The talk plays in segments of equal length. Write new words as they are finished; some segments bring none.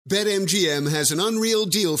BetMGM has an unreal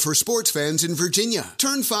deal for sports fans in Virginia.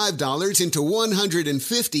 Turn $5 into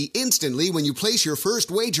 $150 instantly when you place your first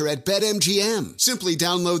wager at BetMGM. Simply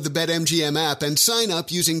download the BetMGM app and sign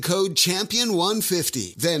up using code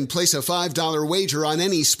Champion150. Then place a $5 wager on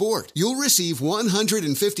any sport. You'll receive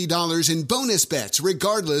 $150 in bonus bets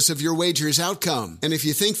regardless of your wager's outcome. And if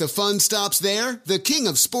you think the fun stops there, the King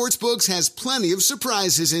of Sportsbooks has plenty of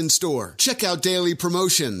surprises in store. Check out daily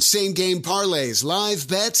promotions, same-game parlays, live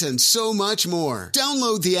bets, and so much more.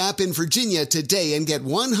 Download the app in Virginia today and get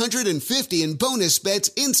 $150 in bonus bets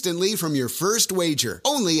instantly from your first wager.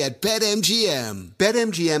 Only at BetMGM.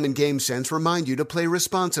 BetMGM and GameSense remind you to play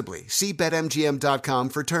responsibly. See BetMGM.com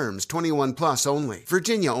for terms. 21 plus only.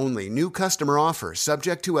 Virginia only. New customer offer.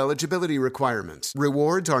 Subject to eligibility requirements.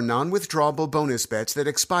 Rewards are non-withdrawable bonus bets that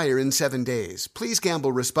expire in 7 days. Please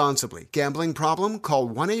gamble responsibly. Gambling problem? Call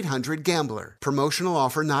 1-800-GAMBLER. Promotional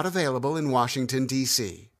offer not available in Washington,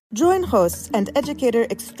 D.C. Join hosts and educator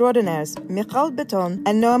extraordinaires Michal Beton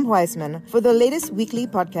and Noam Weissman for the latest weekly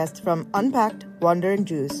podcast from Unpacked Wandering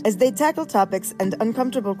Jews as they tackle topics and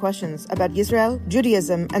uncomfortable questions about Israel,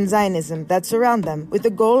 Judaism, and Zionism that surround them with the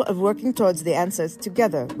goal of working towards the answers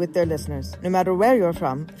together with their listeners. No matter where you're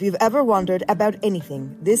from, if you've ever wondered about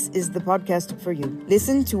anything, this is the podcast for you.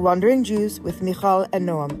 Listen to Wandering Jews with Michal and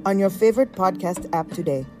Noam on your favorite podcast app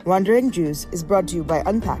today. Wandering Jews is brought to you by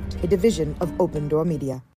Unpacked, a division of Open Door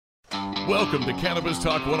Media. Welcome to Cannabis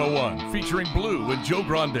Talk 101, featuring Blue and Joe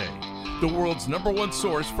Grande, the world's #1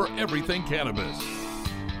 source for everything cannabis.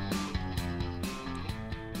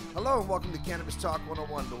 Hello and welcome to Cannabis Talk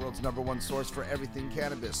 101, the world's #1 source for everything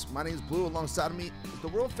cannabis. My name is Blue. Alongside of me is the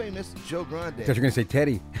world famous Joe Grande. I thought you were going to say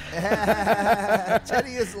Teddy.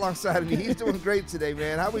 Teddy is alongside of me. He's doing great today,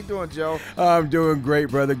 man. How we doing, Joe? I'm doing great,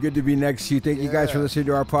 brother. Good to be next to you. Thank you guys for listening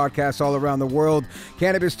to our podcast all around the world.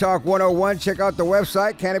 Cannabis Talk 101. Check out the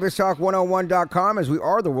website, CannabisTalk101.com, as we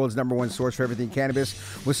are the world's #1 source for everything cannabis,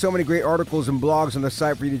 with so many great articles and blogs on the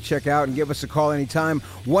site for you to check out, and give us a call anytime,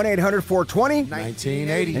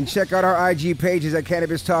 1-800-420-1980. And check out our IG pages at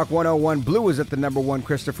Cannabis Talk 101. Blue is at the #1,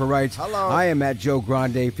 Christopher writes. Hello. I am at Joe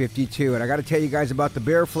Grande 52. And I got to tell you guys about the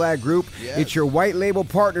Bear Flag Group. Yes. It's your white label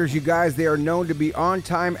partners, you guys. They are known to be on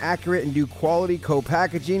time, accurate, and do quality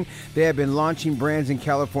co-packaging. They have been launching brands in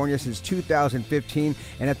California since 2015.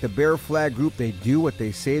 And at the Bear Flag Group, they do what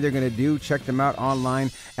they say they're going to do. Check them out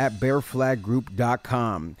online at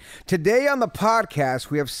bearflaggroup.com. Today on the podcast,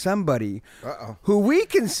 we have somebody who we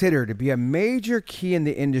consider to be a major key in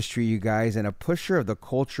the industry, you guys, and a pusher of the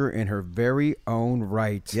culture in her very own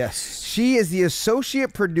right. Yes. She is the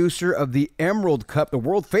associate producer of the Emerald Cup, the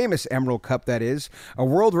world famous Emerald Cup, that is, a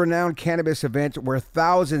world-renowned cannabis event where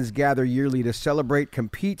thousands gather yearly to celebrate,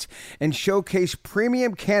 compete, and showcase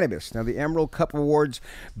premium cannabis. Now, the Emerald Cup Awards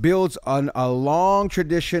builds on a long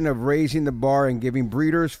tradition of raising the bar and giving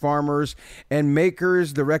breeders, farmers, and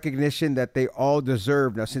makers the recognition that they all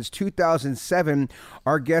deserve. Now, since 2007,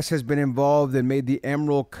 our guest has been involved and made the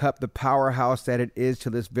Emerald Cup the powerhouse that it is to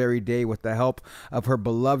this very day with the help of her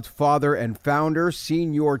beloved father and founder,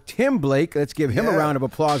 Senior Tim Blake. Let's give him a round of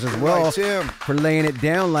applause as well for laying it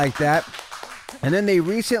down like that. And then they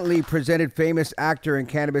recently presented famous actor and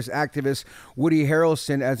cannabis activist Woody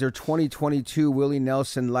Harrelson as their 2022 Willie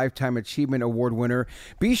Nelson Lifetime Achievement Award winner.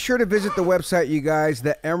 Be sure to visit the website, you guys,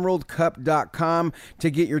 theemeraldcup.com, to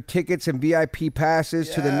get your tickets and VIP passes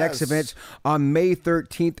to the next event on May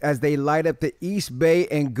 13th as they light up the East Bay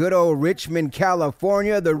and good old Richmond,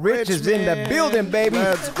 California. The Rich is in the building, baby.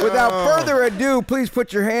 Without further ado, please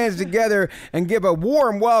put your hands together and give a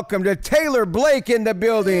warm welcome to Taylor Blake in the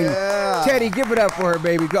building. Teddy, give it up for her,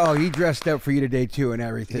 baby. Oh, he dressed up for you today, too, and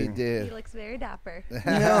everything. He did. He looks very dapper.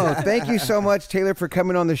 No, thank you so much, Taylor, for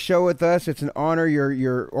coming on the show with us. It's an honor,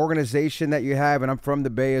 your organization that you have, and I'm from the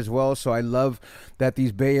Bay as well, so I love that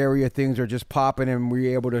these Bay Area things are just popping, and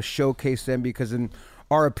we're able to showcase them because in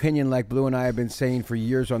our opinion, like Blue and I have been saying for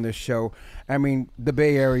years on this show, I mean, the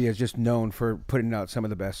Bay Area is just known for putting out some of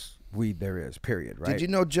the best weed there is, period, right? Did you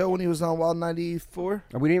know Joe when he was on Wild 94?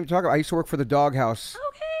 We didn't even talk about, I used to work for the Doghouse.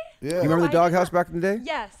 Okay. Yeah. You remember the Doghouse back in the day?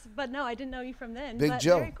 Yes, but no, I didn't know you from then. Big but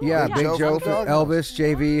Joe. very cool. Yeah, Big Joe, okay. Elvis,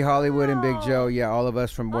 JV, Hollywood, and Big Wow. Joe. Yeah, all of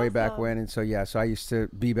us from way back Awesome. when. And so, so I used to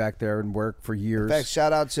be back there and work for years. In fact,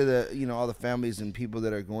 shout out to the all the families and people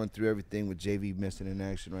that are going through everything with JV missing in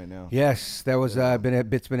action right now. Yes, that was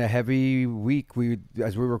it's been a heavy week.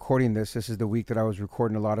 As we're recording this is the week that I was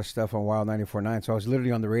recording a lot of stuff on Wild 94.9. So I was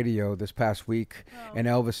literally on the radio this past week, and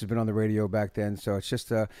Elvis has been on the radio back then. So it's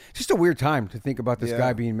just a weird time to think about this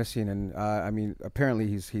guy being missing missing, and I mean, apparently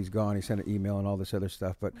he's gone. He sent an email and all this other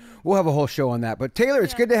stuff, but we'll have a whole show on that. But Taylor,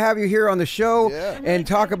 it's good to have you here on the show and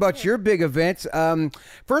talk about your big events.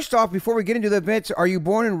 First off, before we get into the events, are you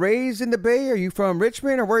born and raised in the Bay? Are you from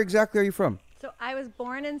Richmond, or where exactly are you from? So I was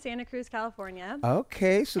born in Santa Cruz, California.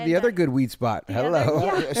 Okay, so the other good weed spot.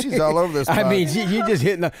 Hello. She's all over this. I mean, you just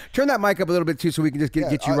hitting the. Turn that mic up a little bit too, so we can just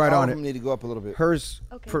get you right on it. Need to go up a little bit. Hers,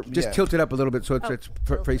 just tilt it up a little bit so it's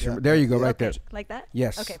facing. There you go, right there. Like that?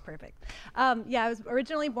 Yes. Okay, perfect. I was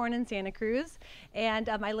originally born in Santa Cruz, and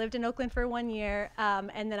I lived in Oakland for 1 year,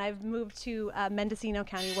 and then I've moved to Mendocino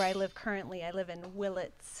County, where I live currently. I live in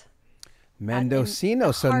Willits.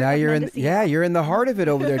 Mendocino. So now you're you're in the heart of it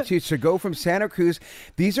over there too. So go from Santa Cruz.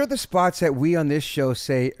 These are the spots that we on this show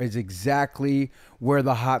say is exactly where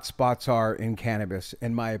the hot spots are in cannabis,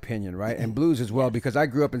 in my opinion, right? And blues as well, because I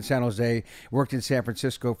grew up in San Jose, worked in San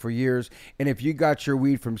Francisco for years. And if you got your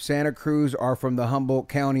weed from Santa Cruz or from the Humboldt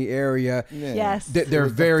County area, yes, they're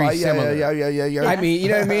very similar. Yeah. I mean, you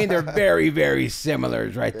know what I mean? They're very, very similar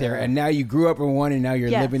right there. And now you grew up in one and now you're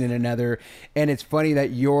living in another. And it's funny that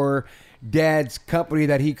your dad's company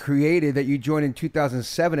that he created, that you joined in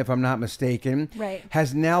 2007, if I'm not mistaken,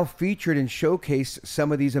 has now featured and showcased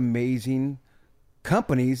some of these amazing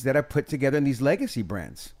companies that are put together in these legacy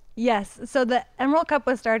brands. Yes. So the Emerald Cup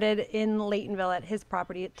was started in Laytonville at his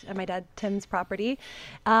property, at my dad Tim's property,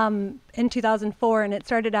 in 2004. And it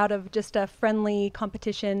started out of just a friendly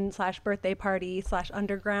competition / birthday party /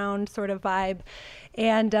 underground sort of vibe.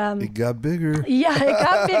 And it got bigger. Yeah, it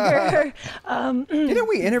got bigger. Didn't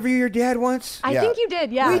we interview your dad once? I think you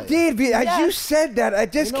did, yeah. We did. As you said that,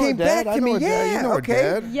 it just came back to me. Yeah,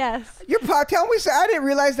 okay. Yes. Your pa, tell me, I didn't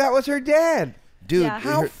realize that was her dad. Dude,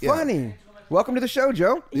 how funny. Welcome to the show,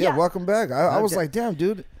 Joe. Yeah, welcome back. I was like, damn,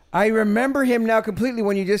 dude. I remember him now completely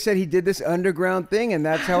when you just said he did this underground thing, and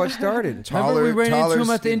that's how it started. Remember we ran into him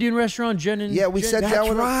at the Indian restaurant, Jen and we sat down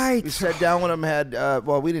with him. We sat down with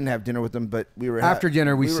him. We didn't have dinner with him, but we were after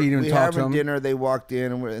dinner. We seen him, talk to him. Dinner. They walked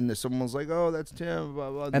in, and someone was like, "Oh, that's Tim."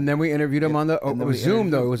 Blah, blah. And then we interviewed him on the. It was Zoom,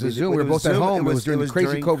 though. It was a Zoom. We were both at home. It was during the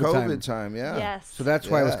crazy COVID time. Yeah. Yes. So that's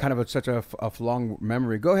why it was kind of such a long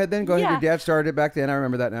memory. Go ahead, then. Go ahead. Your dad started it back then. I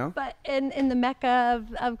remember that now. But in the mecca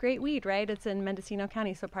of great weed, right? It's in Mendocino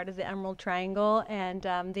County, so part of the Emerald Triangle. And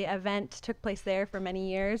the event took place there for many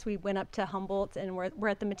years. We went up to Humboldt and we're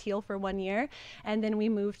at the Mateel for 1 year. And then we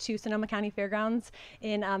moved to Sonoma County Fairgrounds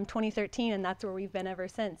in 2013, and that's where we've been ever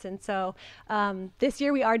since. And so this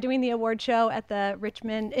year we are doing the award show at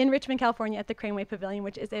in Richmond, California at the Craneway Pavilion,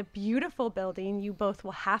 which is a beautiful building. You both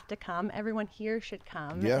will have to come. Everyone here should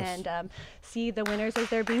come and see the winners as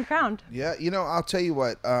they're being crowned. Yeah, I'll tell you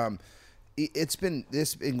what,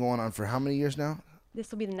 this been going on for how many years now? This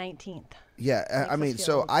will be the 19th. Yeah, I mean,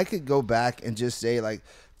 so I could go back and just say, like,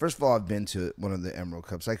 first of all, I've been to one of the Emerald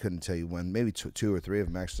Cups. I couldn't tell you when, maybe two or three of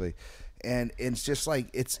them actually, and it's just like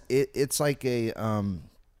it's like a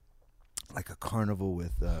carnival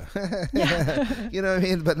with, you know what I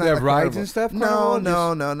mean? But not they have like rides and stuff. No,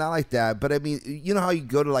 not like that. But I mean, you know how you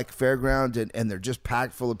go to like fairgrounds and they're just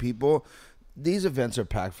packed full of people. These events are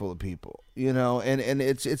packed full of people, and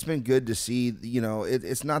it's been good to see,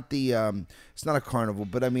 it's not it's not a carnival,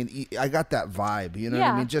 but I mean, I got that vibe, what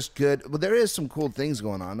I mean? Just good. Well, there is some cool things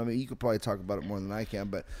going on. I mean, you could probably talk about it more than I can,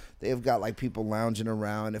 but they've got like people lounging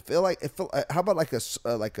around. How about like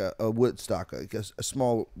a Woodstock, like a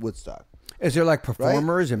small Woodstock? Is there like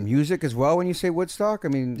performers and music as well when you say Woodstock? I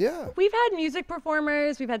mean, we've had music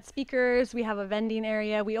performers, we've had speakers, we have a vending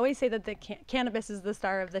area. We always say that the cannabis is the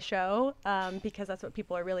star of the show because that's what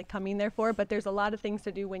people are really coming there for. But there's a lot of things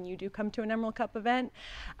to do when you do come to an Emerald Cup event.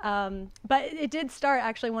 But it did start,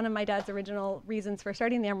 actually, one of my dad's original reasons for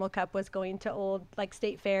starting the Emerald Cup was going to old like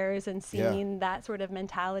state fairs and seeing that sort of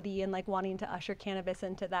mentality and like wanting to usher cannabis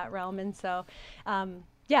into that realm. And so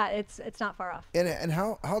it's not far off. And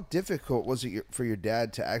how difficult was it for your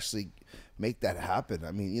dad to actually make that happen?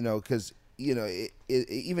 I mean, because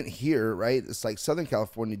even here, right? It's like Southern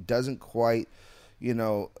California doesn't quite,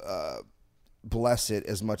 bless it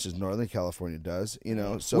as much as Northern California does.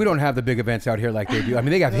 So we don't have the big events out here like they do. I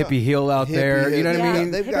mean, they got Hippie Hill out there. You know what I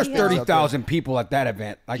mean? There's 30,000 people at that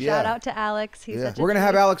event. Shout out to Alex. We're gonna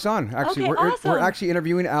have Alex on. Actually, we're actually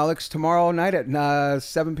interviewing Alex tomorrow night at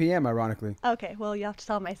 7 p.m. Ironically. Okay, well, you have to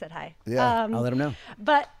tell him I said hi. Yeah, I'll let him know.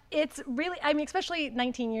 But It's really, I mean, especially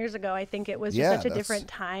 19 years ago, I think it was just such a different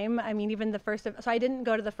time. I mean, even the first, so I didn't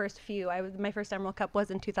go to the first few. My first Emerald Cup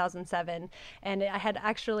was in 2007, and I had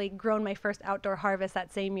actually grown my first outdoor harvest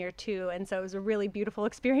that same year too. And so it was a really beautiful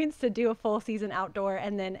experience to do a full season outdoor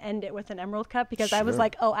and then end it with an Emerald Cup, because I was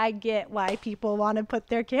like, oh, I get why people want to put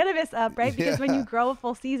their cannabis up, right? Because when you grow a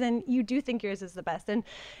full season, you do think yours is the best.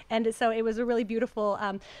 And so it was a really beautiful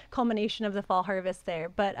culmination of the fall harvest there.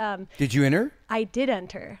 But did you enter? I did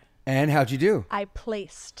enter. And how'd you do? I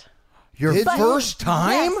placed. Your first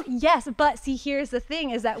time? Yes, but see, here's the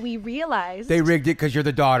thing, is that we realized... They rigged it because you're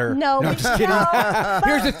the daughter. No, I'm just kidding.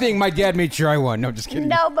 Here's the thing, my dad made sure I won. No, just kidding.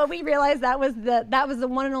 No, but we realized that was the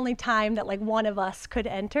one and only time that like one of us could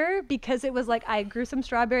enter, because it was like I grew some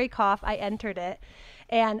strawberry cough, I entered it.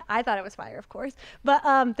 And I thought it was fire, of course. But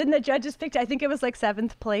then the judges picked, I think it was like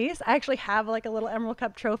 7th place. I actually have like a little Emerald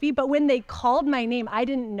Cup trophy. But when they called my name, I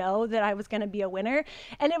didn't know that I was going to be a winner.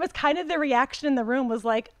 And it was kind of the reaction in the room was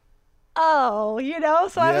like, oh,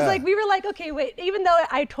 So I was like, we were like, okay, wait, even though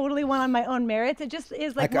I totally won on my own merits, it just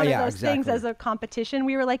is like one of those things as a competition.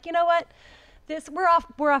 We were like, you know what?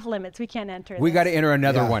 We're off limits. We can't enter. We got to enter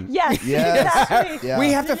another one. Yes. Exactly. Yeah.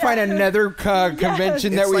 We have to find another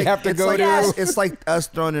convention that we have to go to. It's like us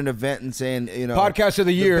throwing an event and saying, podcast of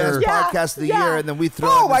the year, best podcast of the year, and then we throw.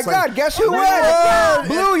 Oh my God! Guess who won?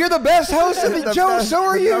 Blue, you're the best host of the show. So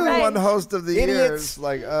are you. Number one host of the year. It's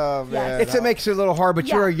like, oh man. It makes it a little hard, but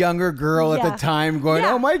you're a younger girl at the time, going,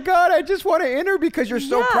 oh my God, I just want to enter because you're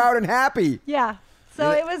so proud and happy. Yeah. So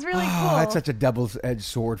it was really cool. That's such a double-edged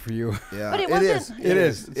sword for you. Yeah, but it wasn't. It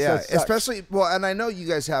is. Yeah, especially and I know you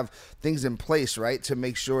guys have things in place, right, to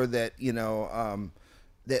make sure that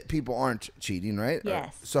that people aren't cheating, right?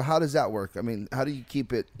 Yes. So how does that work? I mean, how do you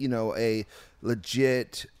keep it, a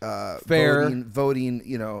legit, fair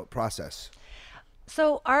voting, process?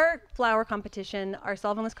 So our flower competition, our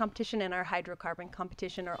solventless competition, and our hydrocarbon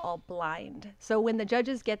competition are all blind. So when the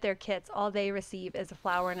judges get their kits, all they receive is a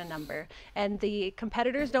flower and a number. And the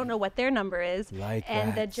competitors don't know what their number is.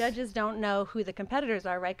 The judges don't know who the competitors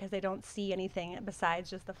are, right? Because they don't see anything besides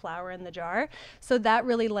just the flower in the jar. So that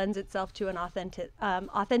really lends itself to an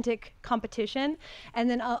authentic competition. And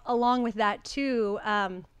then along with that too,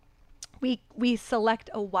 we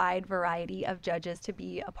select a wide variety of judges to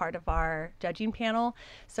be a part of our judging panel.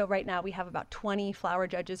 So right now we have about 20 flower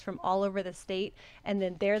judges from all over the state, and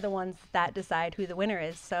then they're the ones that decide who the winner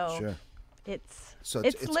is. So it's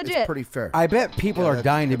legit. It's pretty fair. I bet people are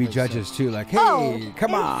dying to be judges too. Like, hey,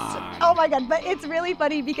 come on. Oh my God. But it's really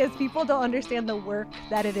funny because people don't understand the work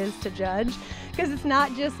that it is to judge, because it's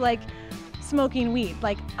not just like smoking weed.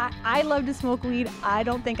 Like I love to smoke weed. I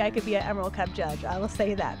don't think I could be an Emerald Cup judge. I will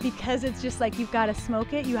say that, because it's just like you've got to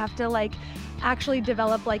smoke it. You have to like actually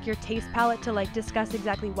develop like your taste palette to like discuss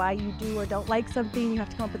exactly why you do or don't like something. You have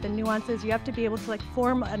to come up with the nuances. You have to be able to like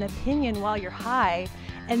form an opinion while you're high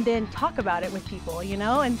and then talk about it with people,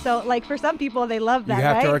 And so like for some people, they love that, You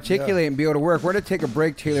have right? to articulate and be able to work. We're going to take a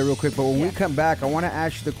break, Taylor, real quick. But when we come back, I want to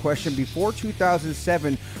ask you the question. Before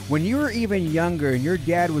 2007, when you were even younger and your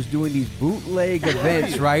dad was doing these bootleg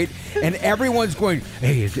events, right? And everyone's going,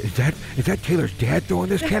 hey, is that Taylor's dad throwing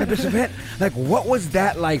this cannabis event? Like, what was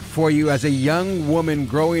that like for you as a young woman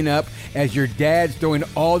growing up as your dad's doing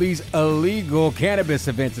all these illegal cannabis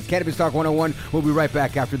events? It's Cannabis Talk 101. We'll be right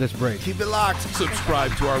back after this break. Keep it locked.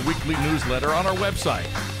 Subscribe to our weekly newsletter on our website,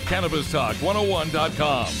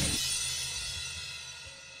 CannabisTalk101.com.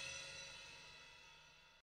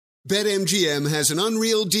 BetMGM has an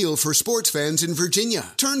unreal deal for sports fans in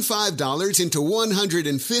Virginia. Turn $5 into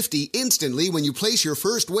 $150 instantly when you place your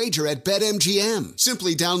first wager at BetMGM.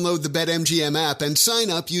 Simply download the BetMGM app and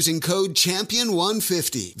sign up using code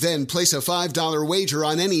CHAMPION150. Then place a $5 wager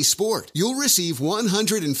on any sport. You'll receive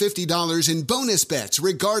 $150 in bonus bets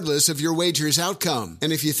regardless of your wager's outcome.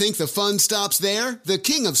 And if you think the fun stops there, the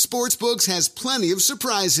King of Sportsbooks has plenty of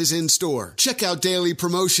surprises in store. Check out daily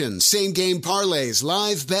promotions, same-game parlays,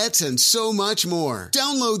 live bets, and so much more.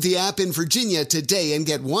 Download the app in Virginia today and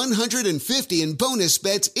get $150 in bonus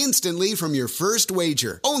bets instantly from your first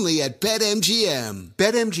wager. Only at BetMGM.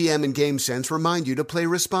 BetMGM and GameSense remind you to play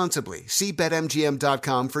responsibly. See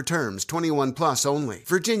BetMGM.com for terms. 21 plus only.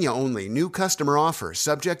 Virginia only. New customer offer.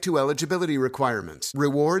 Subject to eligibility requirements.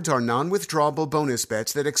 Rewards are non-withdrawable bonus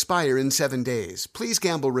bets that expire in 7 days. Please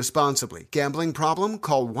gamble responsibly. Gambling problem?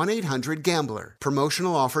 Call 1-800-GAMBLER.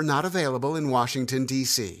 Promotional offer not available in Washington,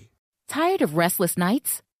 D.C. Tired of restless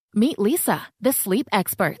nights? Meet Leesa, the sleep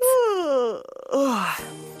experts.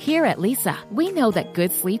 Here at Leesa, we know that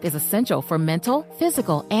good sleep is essential for mental,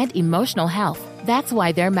 physical, and emotional health. That's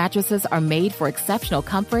why their mattresses are made for exceptional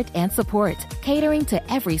comfort and support, catering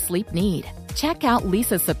to every sleep need. Check out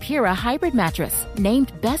Lisa's Sapira Hybrid Mattress,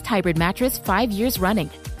 named Best Hybrid Mattress 5 years running.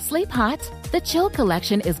 Sleep hot? The Chill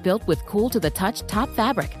Collection is built with cool-to-the-touch top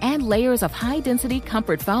fabric and layers of high-density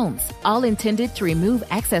comfort foams, all intended to remove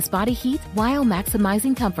excess body heat while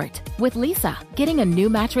maximizing comfort. With Lisa, getting a new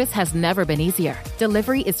mattress has never been easier.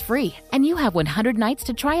 Delivery is free, and you have 100 nights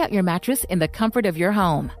to try out your mattress in the comfort of your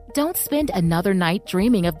home. Don't spend another night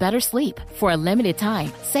dreaming of better sleep. For a limited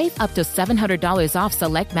time, save up to $700 off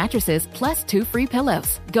select mattresses plus 2 free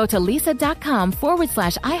pillows. Go to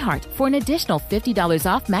lisa.com/iHeart for an additional $50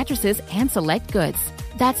 off mattresses and select goods.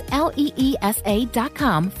 That's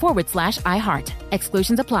LEESA.com/iHeart.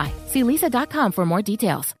 Exclusions apply. See lisa.com for more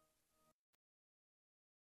details.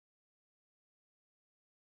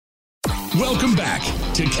 Welcome back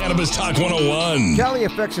to Cannabis Talk 101. Cali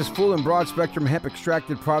FX's full and broad spectrum hemp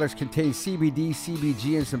extracted products contain CBD,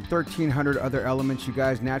 CBG, and some 1,300 other elements you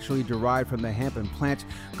guys naturally derived from the hemp and plant.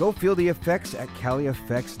 Go feel the effects at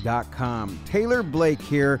CaliFX.com. Taylor Blake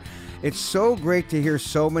here. It's so great to hear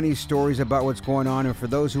so many stories about what's going on. And for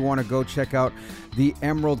those who want to go check out the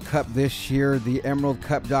Emerald Cup this year,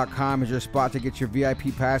 theemeraldcup.com is your spot to get your VIP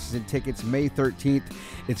passes and tickets May 13th.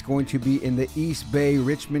 It's going to be in the East Bay.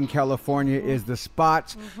 Richmond, California is the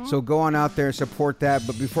spot. So go on out there and support that.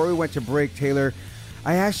 But before we went to break, Taylor,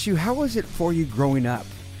 I asked you, how was it for you growing up,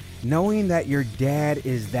 knowing that your dad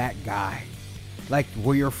is that guy? Like,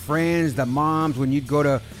 were your friends, the moms, when you'd go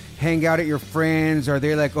to hang out at your friends, are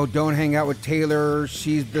they like, oh, don't hang out with Taylor,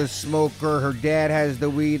 she's the smoker, her dad has the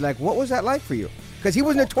weed? Like, what was that like for you? Because he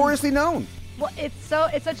was notoriously known. Well,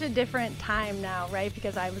 it's such a different time now, right?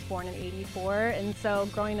 Because I was born in '84, and so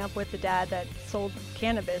growing up with the dad that sold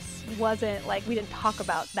cannabis wasn't like, we didn't talk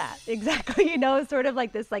about that exactly, sort of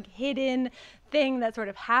like this like hidden thing that sort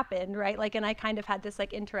of happened, right? Like, and I kind of had this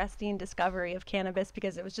like interesting discovery of cannabis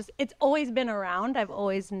because it's always been around. I've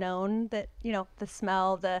always known that, the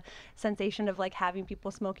smell, the sensation of like having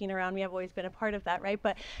people smoking around me, I've always been a part of that, right?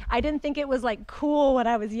 But I didn't think it was like cool when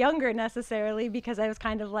I was younger necessarily, because I was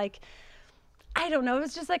kind of like, I don't know, it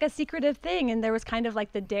was just like a secretive thing, and there was kind of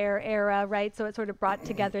like the DARE era, right? So it sort of brought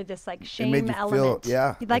together this like shame element.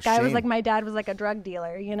 Like I was like, my dad was like a drug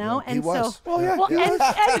dealer, Yeah, and he was. so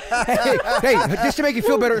hey, just to make you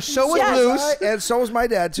feel better, so was Blues, and so was my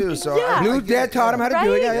dad too. So Blues dad taught him how to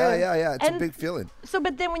do it. Yeah. It's a big feeling. So,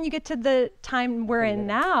 but then when you get to the time we're in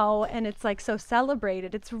now, and it's like so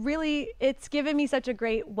celebrated, it's given me such a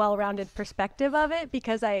great, well-rounded perspective of it,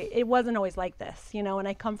 because it wasn't always like this, and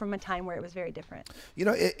I come from a time where it was very different.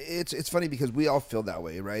 It's funny because we all feel that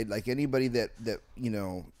way, right? Like anybody that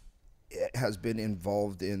has been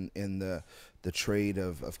involved in the trade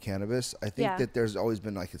of cannabis, I think that there's always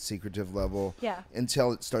been like a secretive level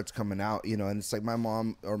until it starts coming out, and it's like my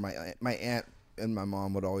mom or my aunt and my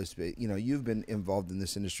mom would always be, you've been involved in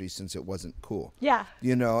this industry since it wasn't cool. Yeah.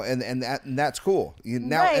 And that's cool.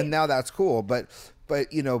 Now that's cool, but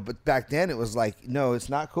back then it was like, no, it's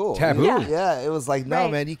not cool. Taboo. Yeah, it was like, no,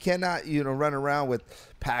 man, you cannot, run around with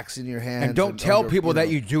packs in your hands. And don't tell people that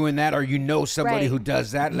you're doing that, or somebody who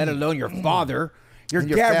does that, let alone your father.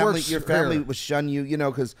 Your family would shun you,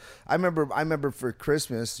 because I remember for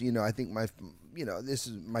Christmas, I think my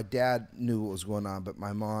dad knew what was going on, but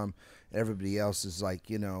my mom and everybody else is like,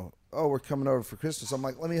 oh, we're coming over for Christmas. I'm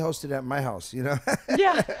like, let me host it at my house,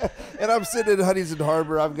 Yeah. And I'm sitting in Huntington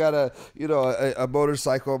Harbor. I've got a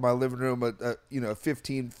motorcycle in my living room, a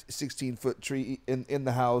 15, 16-foot tree in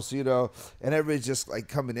the house, and everybody's just like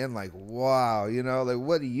coming in like, wow, like,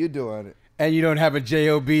 what are you doing? And you don't have a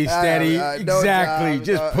JOB steady. Exactly.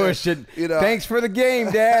 Just push it. Thanks for the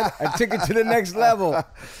game, Dad. I took it to the next level.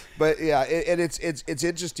 But yeah, it's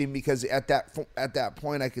interesting because at that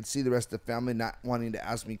point I could see the rest of the family not wanting to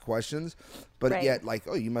ask me questions, but yet like,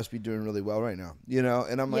 oh, you must be doing really well right now,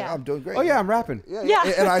 and I'm like, oh, I'm doing great. Oh yeah, I'm rapping. Yeah.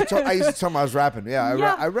 And I used to tell them I was rapping.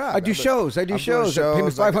 I rap. I do shows. Pay me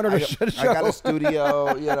 $500 a show. I got a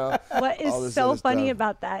studio. What is so funny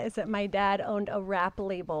about that is that my dad owned a rap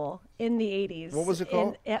label in the 80s. What was it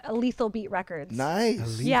called? Lethal Beat Records.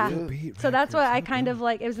 Nice. Beat so that's what I kind of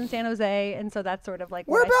like. It was in San Jose, and so that's sort of like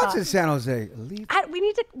whereabouts in San Jose? We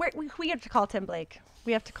have to call Tim Blake.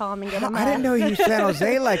 We have to call him and get him. I didn't know you San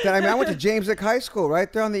Jose like that. I mean, I went to James Lick High School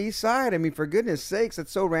right there on the east side. I mean, for goodness sakes,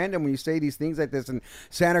 it's so random when you say these things like this. And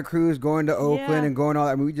Santa Cruz, going to Oakland and going all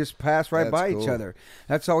that. I mean, we just pass right by each other.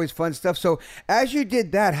 That's always fun stuff. So as you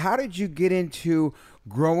did that, how did you get into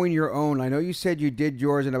growing your own? I know you said you did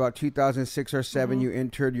yours in about 2006 or 7. You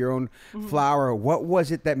entered your own flower. What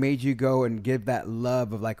was it that made you go and give that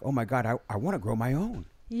love of like, oh my God, I want to grow my own?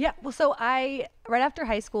 Yeah, well, so right after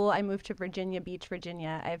high school, I moved to Virginia Beach,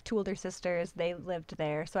 Virginia. I have 2 older sisters. They lived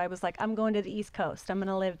there. So I was like, I'm going to the East Coast. I'm going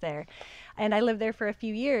to live there. And I lived there for a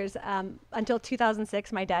few years until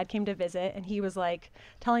 2006. My dad came to visit, and he was like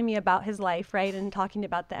telling me about his life, right, and talking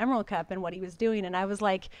about the Emerald Cup and what he was doing. And I was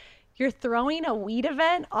like, you're throwing a weed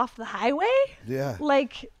event off the highway? Yeah.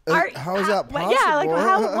 Like, how is that possible? Yeah, like,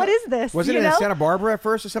 what is this? Was it in Santa Barbara at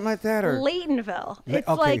first or something like that? Or Laytonville. It's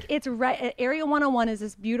like, it's right, Area 101 is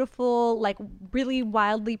this beautiful, like, really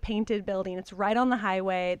wildly painted building. It's right on the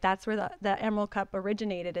highway. That's where the Emerald Cup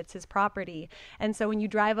originated. It's his property. And so when you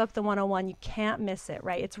drive up the 101, you can't miss it,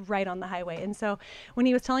 right? It's right on the highway. And so when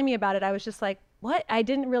he was telling me about it, I was just like, what? I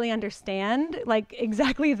didn't really understand like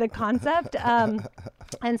exactly the concept.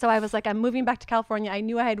 And so I was like, I'm moving back to California. I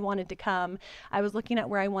knew I had wanted to come. I was looking at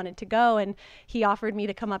where I wanted to go, and he offered me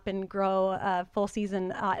to come up and grow a full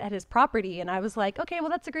season at his property. And I was like, okay, well,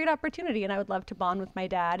 that's a great opportunity. And I would love to bond with my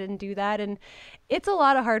dad and do that. And it's a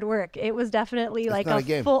lot of hard work. It was definitely like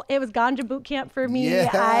it was ganja boot camp for me. Yeah.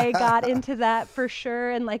 I got into that for sure,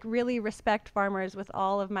 and like really respect farmers with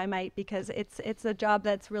all of my might, because it's a job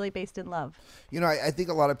that's really based in love. You know, I think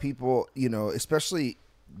a lot of people, you know, especially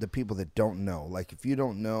the people that don't know, like if you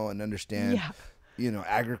don't know and understand, you know,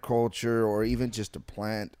 agriculture or even just a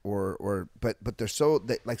plant but they're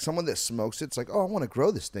like someone that smokes it's like, oh, I want to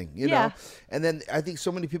grow this thing, you know? And then I think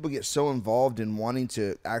so many people get so involved in wanting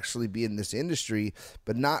to actually be in this industry,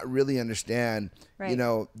 but not really understand, you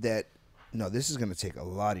know, that no, this is going to take a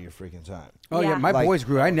lot of your freaking time. Oh yeah, my boys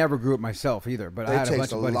grew. I never grew it myself either, but I had a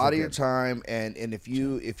bunch of buddies. It takes a lot of your time, and if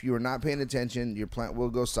you are not paying attention, your plant will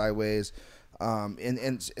go sideways.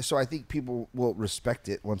 And so I think people will respect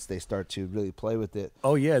it once they start to really play with it.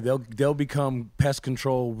 Oh yeah, they'll become pest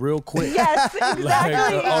control real quick. Yes, exactly.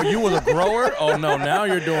 Like, oh, you were a grower? Oh no, now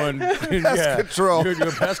you're doing pest control.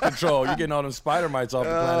 You're pest control. You're getting all them spider mites off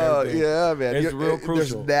the plant. Everything. Yeah, man, it's real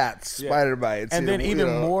crucial. There's gnats, spider mites, and then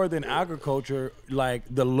even more than agriculture, like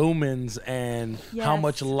the lumens and how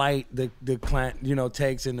much light the plant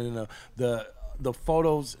takes, and then the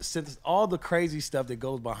photos, all the crazy stuff that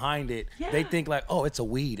goes behind it, they think like, oh, it's a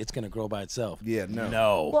weed, it's going to grow by itself. Yeah,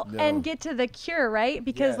 no. Well, and get to the cure, right?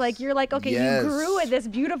 Because like you're like, okay, you grew this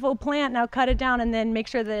beautiful plant, now cut it down and then make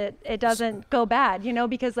sure that it doesn't go bad,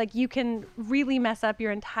 because like you can really mess up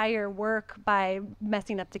your entire work by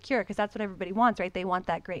messing up the cure, because that's what everybody wants, right? They want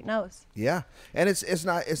that great nose. Yeah, and it's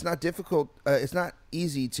not difficult. It's not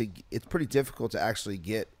easy it's pretty difficult to actually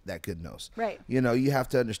get that good nose. Right. You have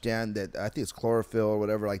to understand that I think it's chlorophyll or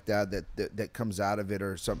whatever like that comes out of it,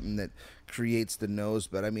 or something that creates the nose.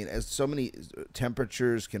 But I mean, as so many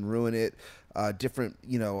temperatures can ruin it, different,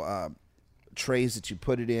 trays that you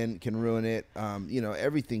put it in can ruin it.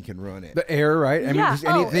 Everything can ruin it. The air, right? I mean, just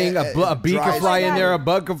anything, a bee could fly in there, a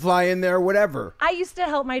bug could fly in there, whatever. I used to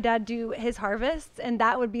help my dad do his harvests, and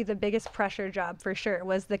that would be the biggest pressure job for sure,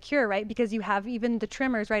 was the cure, right? Because you have even the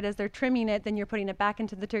trimmers, right? As they're trimming it, then you're putting it back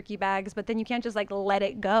into the turkey bags, but then you can't just like let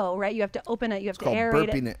it go, right? You have to open it, you have to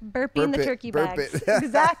aerate it. Burping the turkey bags.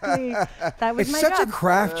 Exactly. That was my job. It's such a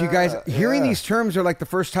craft, you guys. Hearing these terms are like the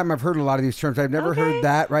first time I've heard a lot of these terms. I've never heard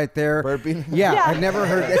that right there. Burping? Yeah, I've never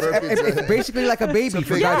heard. It's basically like a baby,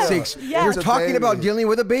 for God's sakes. Yeah. You're talking about dealing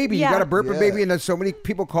with a baby. You got to burp a baby, and so many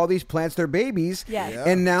people call these plants their babies. Yes. Yeah.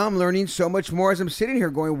 And now I'm learning so much more as I'm sitting here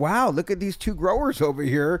going, wow, look at these two growers over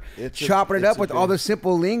here chopping it up with all the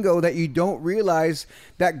simple lingo that you don't realize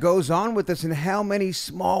that goes on with this, and how many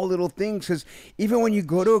small little things. Because even when you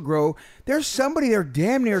go to a grow, there's somebody there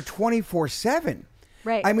damn near 24/7.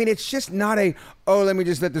 Right. I mean, it's just not let me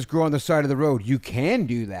just let this grow on the side of the road. You can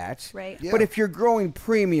do that. Right. Yeah. But if you're growing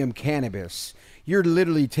premium cannabis, you're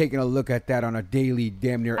literally taking a look at that on a daily,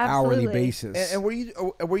 damn near hourly basis. And were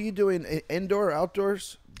you doing indoor or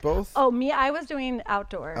outdoors? Both? Oh, me, I was doing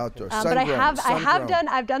outdoor. Outdoor. But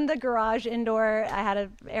I've done the garage indoor. I had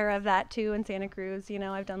an era of that too in Santa Cruz.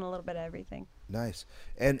 I've done a little bit of everything. Nice.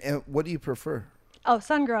 And what do you prefer? Oh,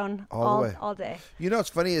 sun-grown all day. What's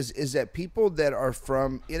funny is that people that are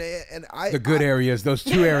from the good areas, those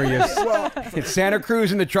two areas. It's Santa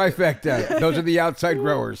Cruz and the trifecta. Those are the outside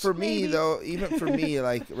growers. For me, though, even for me,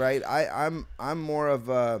 like, right, I'm more of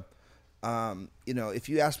a, if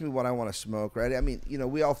you ask me what I want to smoke, right? I mean,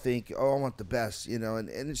 we all think, oh, I want the best, and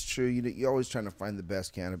it's true. You're always trying to find the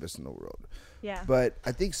best cannabis in the world. Yeah. But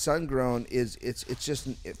I think sun-grown it's just,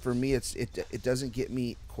 for me, it doesn't get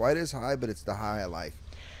me quite as high, but it's the high I like.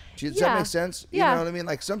 Does that make sense? You know what I mean?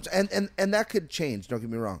 Like and that could change. Don't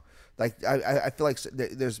get me wrong. Like I feel like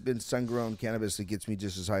there's been sun-grown cannabis that gets me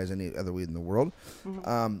just as high as any other weed in the world.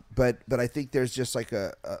 Mm-hmm. But I think there's just like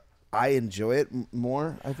a I enjoy it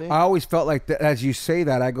more, I think. I always felt like that, as you say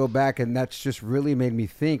that, I go back and that's just really made me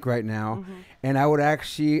think right now. Mm-hmm. And I would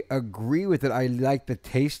actually agree with it. I like the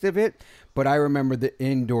taste of it, but I remember the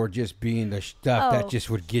indoor just being the stuff that just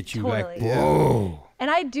would get you totally. like, whoa. And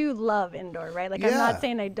I do love indoor, right? Like, I'm not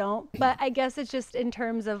saying I don't, but I guess it's just in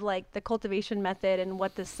terms of like the cultivation method and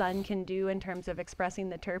what the sun can do in terms of expressing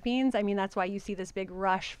the terpenes. I mean, that's why you see this big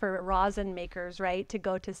rush for rosin makers, right? To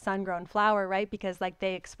go to sun-grown flower, right? Because like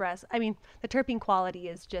they express, I mean, the terpene quality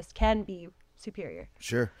is just can be superior.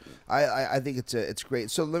 Sure. I think it's great.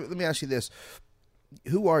 So let me ask you this.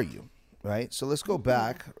 Who are you? Right. So let's go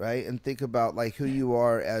back, right, and think about like who you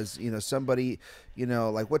are as, somebody,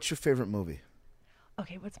 like what's your favorite movie?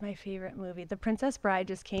 Okay, what's my favorite movie? The Princess Bride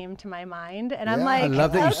just came to my mind, and I'm like, I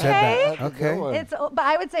love that you said that. Okay, but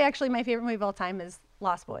I would say actually my favorite movie of all time is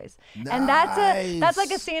Lost Boys, and that's like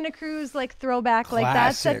a Santa Cruz like throwback, classic. Like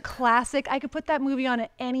that's a classic. I could put that movie on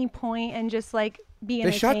at any point and just like be.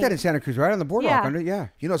 They shot that in Santa Cruz, right on the boardwalk. Yeah.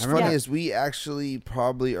 You know what's funny is we actually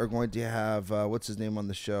probably are going to have what's his name on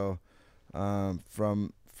the show,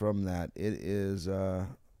 from that. It is. Oh,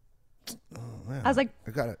 man. I was like,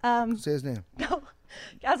 I got it. Say his name. No.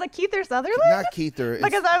 I was like Keither Sutherland. Not Keither.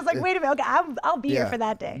 Because I was like, wait a minute. Okay, I'll be here for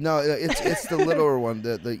that day. No, it's the littler one.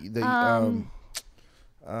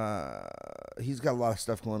 He's got a lot of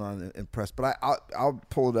stuff going on in press, but I'll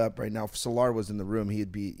pull it up right now. If Solar was in the room,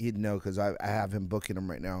 he'd know because I have him booking him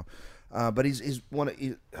right now. But he's one of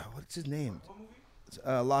what's his name?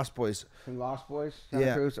 Lost Boys. Lost Boys?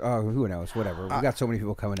 Santa Cruz? Oh, who knows? Whatever. We got so many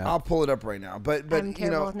people coming up. I'll pull it up right now. But I'm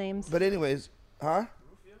terrible with names. But anyways, huh?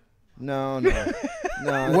 No.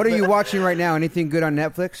 What are you watching right now? Anything good on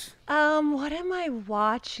Netflix? What am I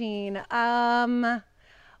watching?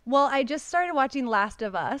 Well, I just started watching Last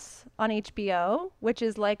of Us on HBO, which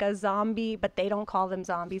is like a zombie, but they don't call them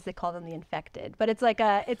zombies; they call them the infected. But it's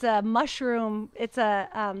a mushroom. It's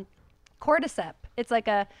a cordyceps. It's like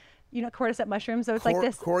a cordyceps mushroom. So it's like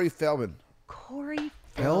this. Corey Feldman.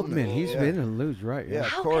 Feldman. He's been in the news, right? Yeah.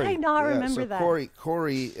 How Corey. could I not remember that?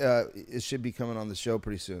 Corey should be coming on the show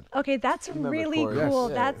pretty soon. Okay, that's really cool.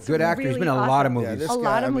 Yes. That's good actor. Really He's been in awesome. a lot of movies. A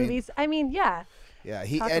lot of movies. I mean, yeah. Yeah,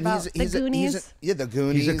 he's the Goonies. He's a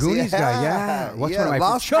Goonies guy. Yeah. What's one of my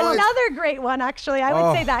Lost Boys? Another great one, actually. I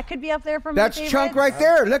would say that could be up there for my That's favorites. Chunk right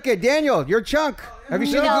there. Look at Daniel. You're Chunk. Have you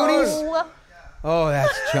seen the Goonies? Oh,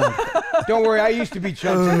 that's Chunk. Don't worry, I used to be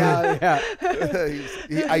Chunk.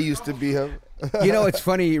 I used to be him. It's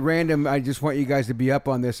funny, random. I just want you guys to be up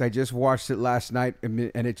on this. I just watched it last night, and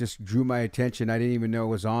it just drew my attention. I didn't even know it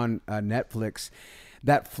was on Netflix.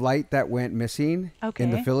 That flight that went missing in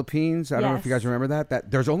the Philippines. I don't know if you guys remember that. That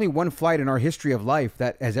there's only one flight in our history of life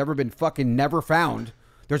that has ever been fucking never found.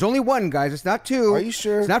 There's only one, guys. It's not two. Are you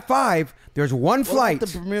sure? It's not five. There's one flight. The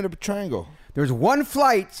Bermuda Triangle. There's one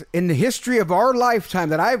flight in the history of our lifetime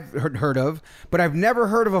that I've heard of, but I've never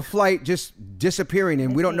heard of a flight just disappearing,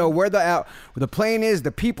 and we don't know where the plane is,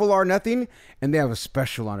 the people are, nothing, and they have a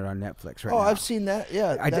special on it on Netflix right now. Oh, I've seen that.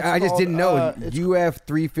 Yeah, I just didn't know. UF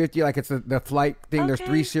 350, like it's the flight thing. Okay. There's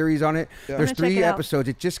 3 series on it. Yeah. There's 3 episodes.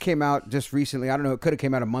 It just came out just recently. I don't know. It could have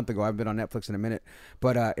came out a month ago. I've been on Netflix in a minute,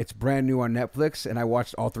 but it's brand new on Netflix, and I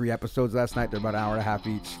watched all 3 episodes last night. They're about an hour and a half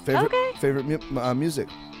each. Favorite music.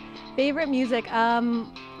 Favorite music.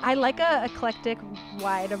 I like a eclectic,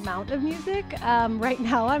 wide amount of music. Right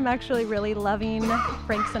now, I'm actually really loving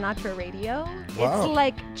Frank Sinatra radio. Wow. It's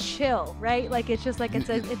like chill, right? Like it's just like it's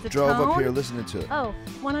a drove tone. Up here listening to it. Oh,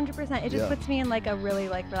 100%. It just puts me in like a really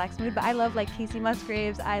like relaxed mood. But I love like Casey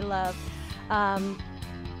Musgraves. I love.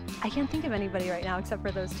 I can't think of anybody right now except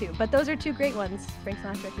for those 2. But those are 2 great ones: Frank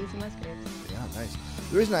Sinatra, Casey Musgraves. Yeah, nice.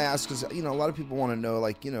 The reason I ask is, a lot of people want to know,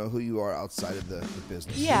 like, who you are outside of the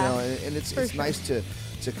business. Yeah. And it's nice to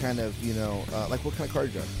kind of, like, what kind of car do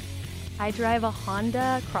you drive? I drive a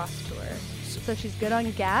Honda Cross Tour. So she's good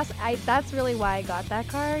on gas. That's really why I got that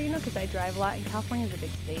car, because I drive a lot, and California's a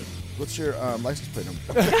big state. What's your license plate number?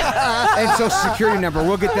 And social security number.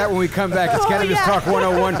 We'll get that when we come back. It's Cannabis Talk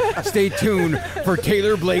 101. Stay tuned for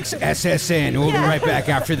Taylor Blake's SSN. We'll be right back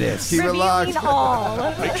after this. Keep it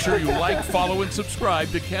locked. Make sure you like, follow, and subscribe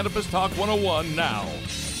to Cannabis Talk 101 now.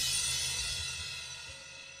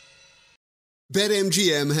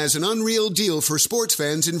 BetMGM has an unreal deal for sports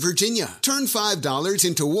fans in Virginia. Turn $5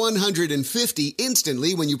 into $150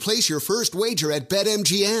 instantly when you place your first wager at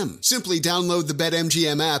BetMGM. Simply download the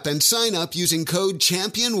BetMGM app and sign up using code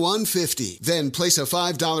CHAMPION150. Then place a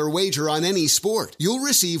 $5 wager on any sport. You'll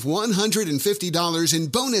receive $150 in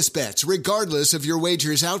bonus bets regardless of your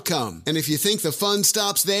wager's outcome. And if you think the fun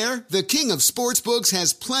stops there, the King of Sportsbooks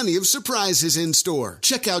has plenty of surprises in store.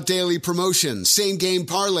 Check out daily promotions, same-game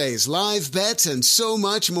parlays, live bets, bets, and so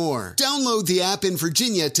much more. Download the app in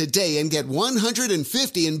Virginia today and get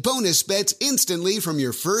 $150 in bonus bets instantly from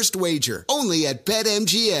your first wager. Only at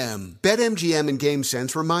BetMGM. BetMGM and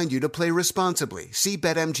GameSense remind you to play responsibly. See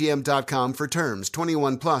BetMGM.com for terms.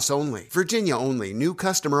 21 plus only. Virginia only. New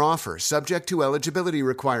customer offer. Subject to eligibility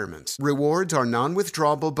requirements. Rewards are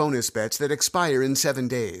non-withdrawable bonus bets that expire in 7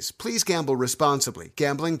 days. Please gamble responsibly.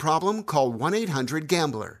 Gambling problem? Call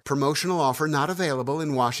 1-800-GAMBLER. Promotional offer not available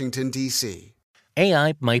in Washington, D.C.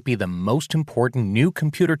 AI might be the most important new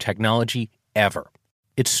computer technology ever.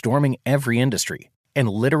 It's storming every industry, and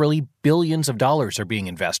literally billions of dollars are being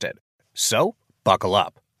invested. So, buckle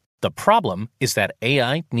up. The problem is that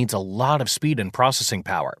AI needs a lot of speed and processing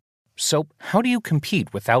power. So, how do you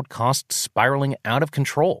compete without costs spiraling out of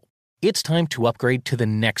control? It's time to upgrade to the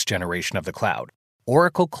next generation of the cloud,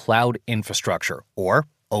 Oracle Cloud Infrastructure, or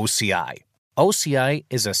OCI. OCI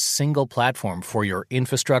is a single platform for your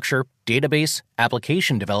infrastructure, database,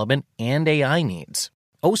 application development, and AI needs.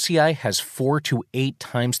 OCI has 4 to 8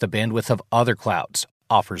 times the bandwidth of other clouds,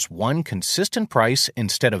 offers one consistent price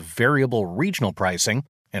instead of variable regional pricing,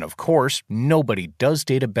 and of course, nobody does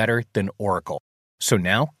data better than Oracle. So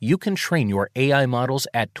now you can train your AI models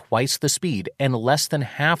at twice the speed and less than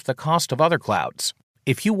half the cost of other clouds.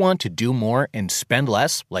 If you want to do more and spend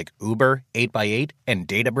less, like Uber, 8x8, and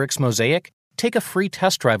Databricks Mosaic, take a free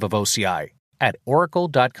test drive of OCI at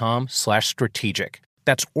oracle.com/strategic.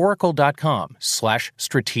 That's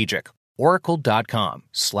oracle.com/strategic.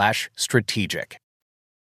 oracle.com/strategic.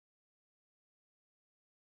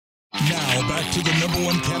 Now back to the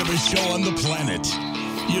 #1 cannabis show on the planet.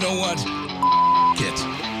 You know what? It.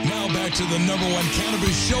 Now back to the #1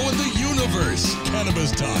 cannabis show in the universe.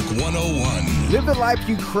 Cannabis Talk 101. Live the life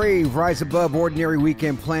you crave. Rise above ordinary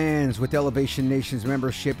weekend plans. With Elevation Nation's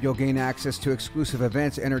membership, you'll gain access to exclusive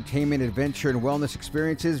events, entertainment, adventure, and wellness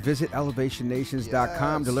experiences. Visit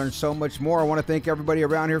elevationnations.com to learn so much more. I want to thank everybody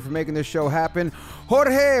around here for making this show happen.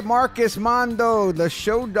 Jorge, Marcus, Mondo, the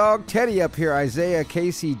show dog Teddy up here, Isaiah,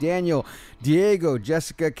 Casey, Daniel, Diego,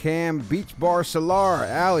 Jessica, Cam, Beach Bar, Solar,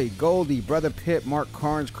 Allie, Goldie, Brother Pitt, Mark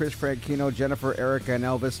Carnes, Chris Franchino, Jennifer, Erica, and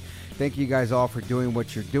Elvis. Thank you guys all for doing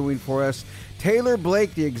what you're doing for us. Taylor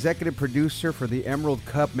Blake, the executive producer for the Emerald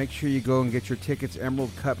Cup. Make sure you go and get your tickets,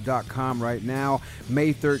 emeraldcup.com right now.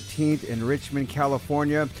 May 13th in Richmond,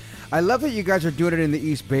 California. I love that you guys are doing it in the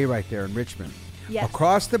East Bay right there in Richmond. Yes.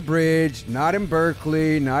 Across the bridge, not in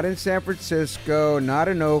Berkeley, not in San Francisco, not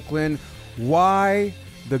in Oakland. Why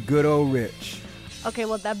the good old Rich? Okay,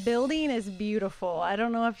 well, that building is beautiful. I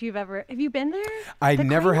don't know if have you been there? I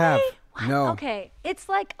never have. What? No. Okay, it's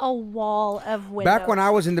like a wall of windows. Back when I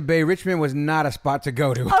was in the Bay, Richmond was not a spot to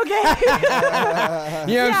go to. Okay.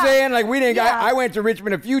 You know what I'm saying? Like we didn't. Yeah. I went to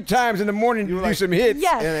Richmond a few times in the morning to do some hits.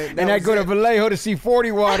 Yes. And I'd go to Vallejo to see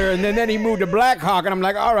 40 Water, and then he moved to Black Hawk, and I'm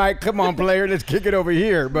like, all right, come on, player, let's kick it over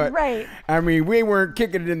here. But right. I mean, we weren't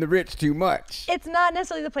kicking it in the Ritz too much. It's not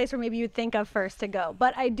necessarily the place where maybe you'd think of first to go,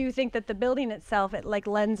 but I do think that the building itself, it like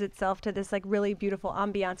lends itself to this like really beautiful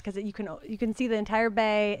ambiance because you can see the entire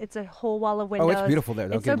bay. It's a whole wall of windows. Oh, it's beautiful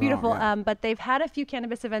there. It's so beautiful. But they've had a few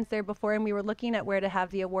cannabis events there before, and we were looking at where to have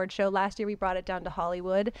the award show. Last year, we brought it down to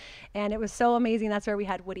Hollywood, and it was so amazing. That's where we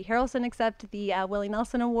had Woody Harrelson accept the Willie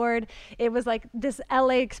Nelson Award. It was like this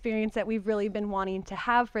LA experience that we've really been wanting to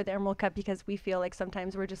have for the Emerald Cup because we feel like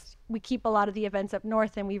sometimes we keep a lot of the events up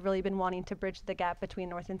north, and we've really been wanting to bridge the gap between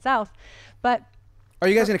north and south. But are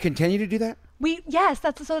you guys going to continue to do that? Yes,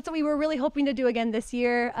 that's what we were really hoping to do again this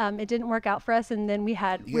year. It didn't work out for us, and then we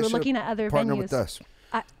were looking at other partner venues. with us.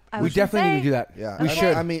 I We definitely need to do that. Yeah. We Okay.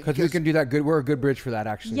 should. I mean, because we can do that good. We're a good bridge for that,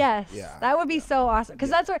 actually. Yes, Yeah. that would be so awesome. Because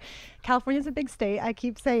that's where California's a big state. I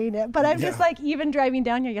keep saying it, but I'm just like even driving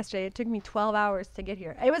down here yesterday. It took me 12 hours to get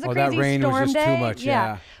here. It was a crazy that rain storm was just day. too much.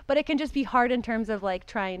 Yeah. But it can just be hard in terms of like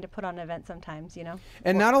trying to put on an event sometimes, you know.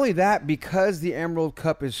 And not only that, because the Emerald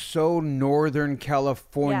Cup is so Northern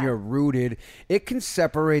California rooted, it can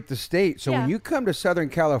separate the state. So when you come to Southern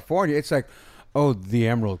California, it's like, oh, the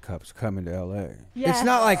Emerald Cup's coming to L.A. Yes. It's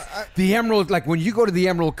not like the Emerald, like when you go to the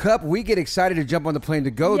Emerald Cup, we get excited to jump on the plane to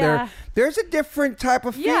go there. There's a different type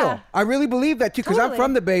of feel. Yeah. I really believe that too, because I'm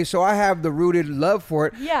from the Bay, so I have the rooted love for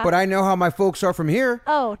it. Yeah. But I know how my folks are from here.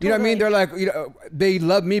 Oh, You know what I mean? totally. They're like, they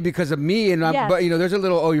love me because of me, and but there's a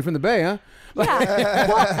little, oh, you're from the Bay, huh? Yeah.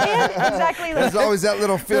 Well, and exactly. There's always that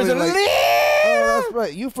little feeling There's a like, little- oh, that's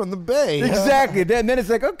right, you from the Bay. Exactly. Then it's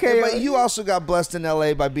like, okay. Yeah, but you also got blessed in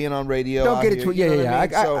L.A. by being on radio. Don't out get it here, twisted. you know Yeah.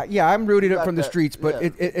 what I mean? So I'm rooted you up got from the that- streets, but yeah.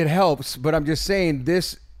 it helps. But I'm just saying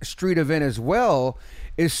this street event as well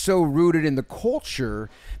is so rooted in the culture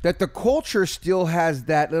that the culture still has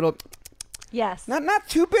that little Yes. Not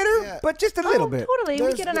too bitter, but just a little bit. Totally.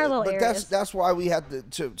 We get in our little areas. That's why we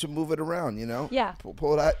had to move it around, Yeah.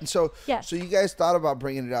 Pull it out. And so Yes. you guys thought about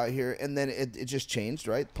bringing it out here, and then it just changed,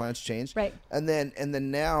 right? Plans changed. Right. And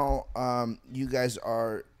then now you guys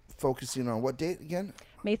are focusing on what date again?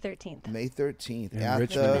 May 13th. May 13th. In At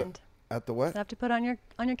Richmond. At the what? You have to put on your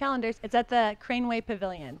calendars. It's at the Craneway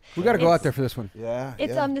Pavilion. We got to go out there for this one. Yeah.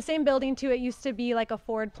 It's the same building too. It used to be like a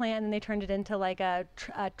Ford plant, and they turned it into like a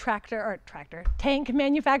tank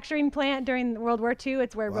manufacturing plant during World War II.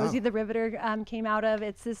 It's where Rosie the Riveter came out of.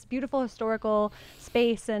 It's this beautiful historical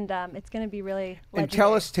space, and it's going to be really legendary. And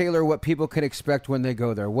tell us, Taylor, what people can expect when they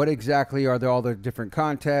go there. What exactly are there all the different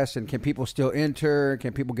contests, and can people still enter?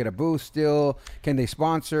 Can people get a booth still? Can they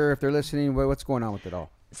sponsor if they're listening? What's going on with it all?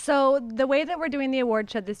 So the way that we're doing the award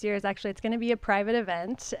show this year is actually it's going to be a private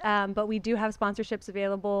event, but we do have sponsorships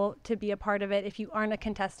available to be a part of it if you aren't a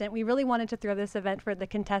contestant. We really wanted to throw this event for the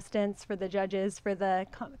contestants, for the judges, for the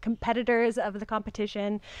competitors of the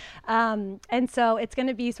competition. And so it's going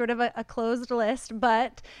to be sort of a closed list,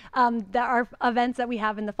 but there are events that we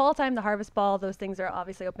have in the fall time, the Harvest Ball, those things are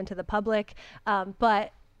obviously open to the public,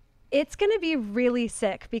 but it's going to be really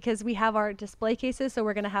sick because we have our display cases. So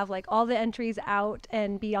we're going to have like all the entries out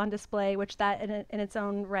and be on display, which that in its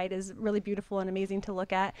own right is really beautiful and amazing to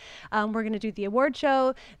look at. We're going to do the award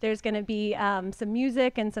show. There's going to be some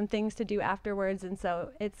music and some things to do afterwards. And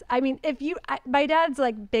so my dad's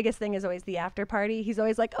like biggest thing is always the after party. He's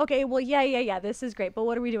always like, okay, well, yeah, this is great, but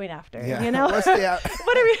what are we doing after? Yeah.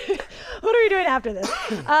 What are we doing after this?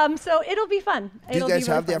 So it'll be fun. Do you guys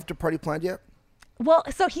have the after party planned yet? Well,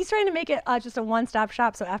 so he's trying to make it just a one-stop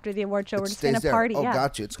shop. So after the award show, we're just going to party. Oh, yeah.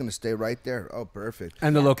 got you. It's going to stay right there. Oh, perfect.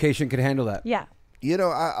 And the location can handle that. Yeah.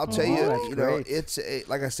 I'll tell you, great. it's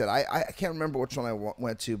like I said, I can't remember which one I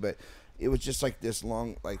went to, but it was just like this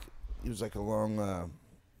long, it was like a long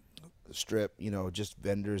strip, just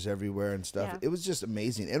vendors everywhere and stuff. Yeah. It was just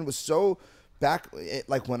amazing. And it was so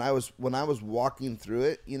like when I was walking through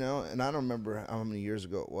it, and I don't remember how many years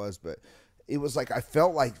ago it was, but it was like I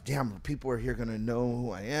felt like, damn, people are here gonna know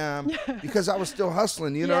who I am because I was still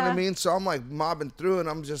hustling, you know what I mean? So I'm like mobbing through, and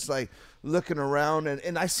I'm just like looking around,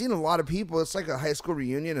 and I seen a lot of people. It's like a high school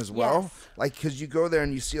reunion as well, Yes. like because you go there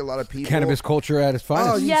and you see a lot of people. Cannabis culture at its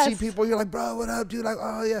finest. Oh, you Yes. see people, you're like, bro, what up, dude? Like,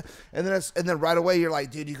 oh yeah, and then right away you're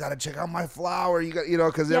like, dude, you gotta check out my flower. You got,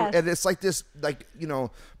 because Yes. and it's like this,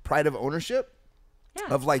 pride of ownership.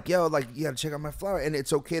 Yeah. Of like, yo, like you gotta check out my flower, and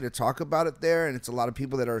it's okay to talk about it there, and it's a lot of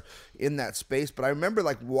people that are in that space. But I remember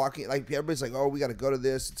like walking, like everybody's like, oh, we gotta go to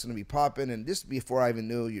this, it's gonna be popping, and this before I even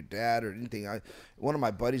knew your dad or anything. One of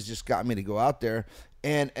my buddies just got me to go out there,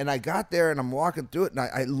 and I got there and I'm walking through it, and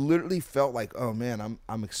I literally felt like, oh man,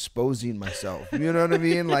 I'm exposing myself. You know what I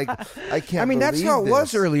mean? Like I can't. I mean, that's how it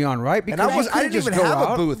was early on, right? Because I didn't even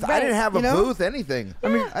have a booth. Right. I didn't have a booth, anything. I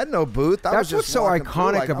mean, I had no booth. I was That's just what's so walking through,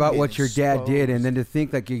 iconic like, I'm about being what your dad did, and exposed. then to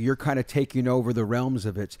think like you're kind of taking over the realms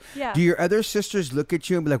of it. Yeah. Do your other sisters look at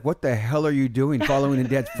you and be like, what the hell are you doing following in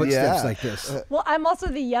dad's footsteps like this? Well, I'm also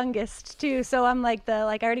the youngest too, so I'm like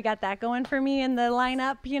I already got that going for me in the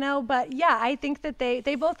lineup, But yeah, I think that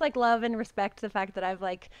they both like love and respect the fact that I've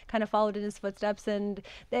like kind of followed in his footsteps, and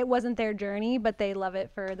it wasn't their journey, but they love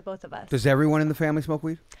it for the both of us. Does everyone in the family smoke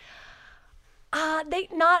weed?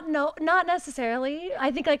 Not necessarily.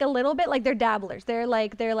 I think like a little bit. Like they're dabblers. They're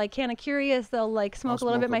like kind of curious. They'll like smoke a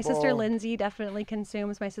little smoke bit. My a sister ball. Lindsay definitely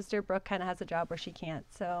consumes. My sister Brooke kind of has a job where she can't.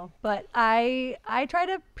 So, but I try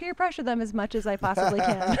to peer pressure them as much as I possibly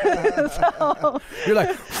can. So, You're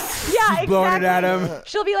like, yeah, blowing it at exactly. him.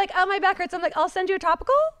 She'll be like, "Oh, my back hurts." I'm like, "I'll send you a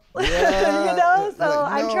topical." Yeah. So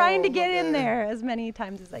Like, I'm no, trying to get no, in no. there as many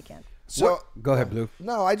times as I can. So Go ahead, Blue.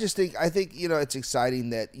 no, I think it's exciting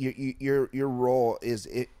that your role is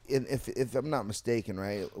if I'm not mistaken,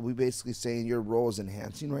 right? We basically saying your role is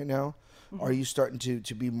enhancing right now. Mm-hmm. Are you starting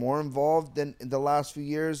to be more involved than in the last few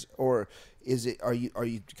years, or are you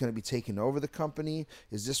going to be taking over the company?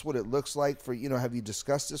 Is this what it looks like for have you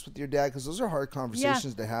discussed this with your dad? Because those are hard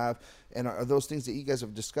conversations to have, and are those things that you guys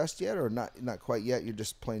have discussed yet, or not quite yet? You're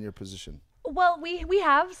just playing your position. Well, we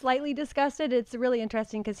have slightly discussed it. It's really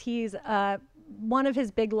interesting because he's one of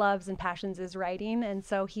his big loves and passions is writing, and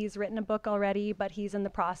so he's written a book already, but he's in the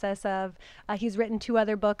process of he's written 2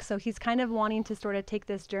 other books, so he's kind of wanting to sort of take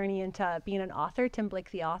this journey into being an author, Tim Blake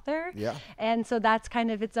the author. Yeah. And so that's kind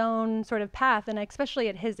of its own sort of path, and especially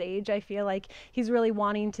at his age, I feel like he's really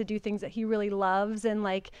wanting to do things that he really loves and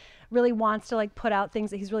like really wants to like put out things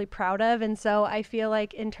that he's really proud of. And so I feel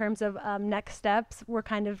like in terms of next steps, we're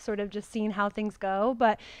kind of sort of just seeing how things go.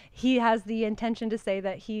 But he has the intention to say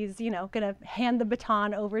that he's, you know, going to hand the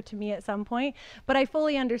baton over to me at some point. But I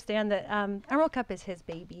fully understand that Emerald Cup is his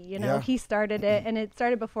baby. You know, he started it, and it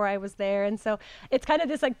started before I was there. And so it's kind of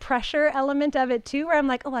this like pressure element of it too, where I'm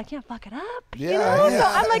like, oh, I can't fuck it up. You know? So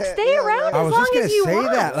I'm like, stay around as long as you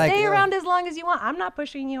want. Stay around as long as you want. I'm not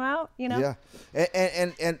pushing you out, you know? Yeah.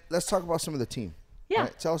 And let's talk about some of the team. Yeah.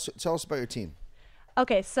 Right? Tell us about your team.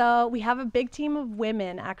 Okay, so we have a big team of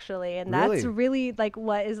women actually, and that's really like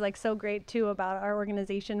what is like so great too about our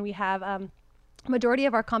organization. We have majority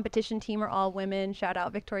of our competition team are all women. Shout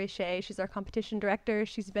out Victoria Shea. She's our competition director.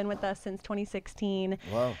 She's been with us since 2016.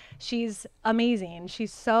 Wow. She's amazing.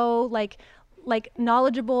 She's so like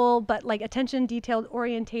knowledgeable, but like attention detailed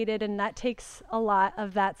orientated, and that takes a lot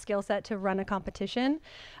of that skill set to run a competition.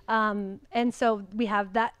 And so we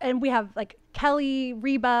have that, and we have like Kelly,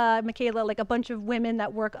 Reba, Michaela, like a bunch of women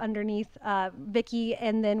that work underneath Vicky,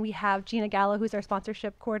 and then we have Gina Gallo, who's our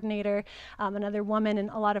sponsorship coordinator, another woman,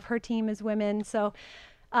 and a lot of her team is women. So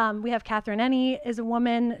we have Catherine Ennie is a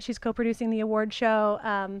woman. She's co-producing the award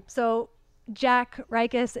show. So Jack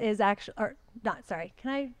Rikus is actually, or not, sorry,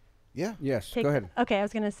 can I? Yeah. Yes, go ahead. Okay, I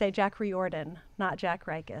was going to say Jack Riordan, not Jack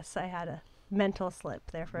Rikus. I had a mental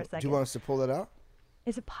slip there for a second. Do you want us to pull that out?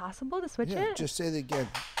 Is it possible to switch Yeah, it? just say it again.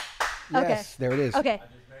 Yes, there it is. Okay.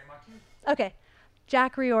 Okay.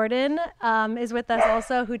 Jack Riordan is with us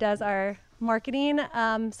also, who does our marketing.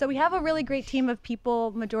 So we have a really great team of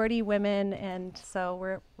people, majority women, and so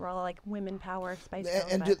we're all like women power, Spice Girls.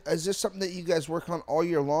 And is this something that you guys work on all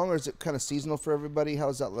year long, or is it kind of seasonal for everybody? How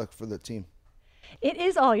does that look for the team? It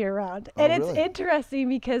is all year round. Oh, and it's really? interesting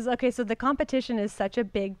because, okay, so the competition is such a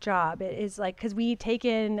big job. It is like, because we take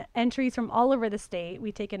in entries from all over the state.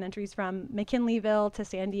 We take in entries from McKinleyville to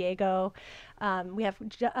San Diego. We have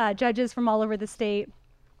judges from all over the state.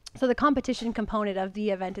 So the competition component of the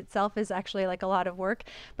event itself is actually like a lot of work,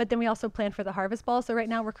 but then we also plan for the Harvest Ball. So right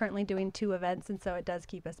now we're currently doing 2 events, and so it does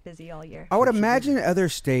keep us busy all year. I would imagine other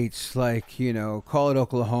states like, you know, call it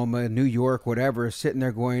Oklahoma, New York, whatever, sitting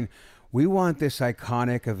there going, we want this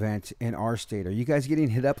iconic event in our state. Are you guys getting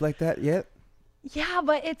hit up like that yet? Yeah,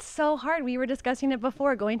 but it's so hard. We were discussing it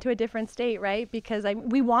before, going to a different state, right? Because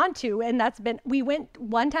we want to, and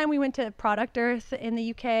one time we went to Product Earth in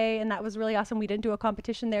the UK, and that was really awesome. We didn't do a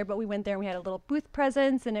competition there, but we went there and we had a little booth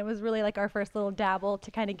presence, and it was really like our first little dabble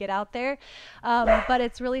to kind of get out there. But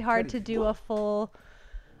it's really hard to do a full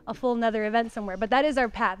another event somewhere. But that is our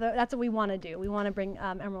path. That's what we want to do. We want to bring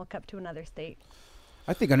Emerald Cup to another state.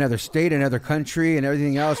 I think another state, another country, and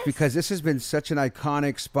everything else, because this has been such an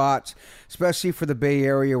iconic spot, especially for the Bay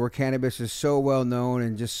Area, where cannabis is so well known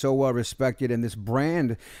and just so well respected, and this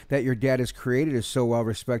brand that your dad has created is so well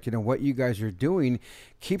respected, and what you guys are doing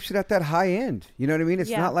keeps it at that high end. You know what I mean? It's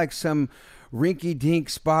not like some rinky-dink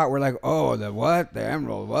spot where like, oh, the what? The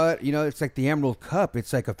Emerald what? You know, it's like the Emerald Cup.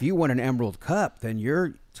 It's like if you want an Emerald Cup, then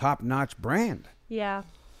you're top-notch brand. Yeah.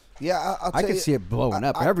 Yeah, I can see it blowing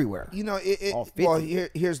up everywhere. You know,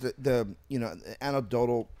 here's the you know,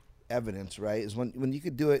 anecdotal evidence, right? Is when you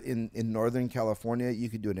could do it in Northern California, you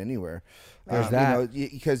could do it anywhere. There's that. You know,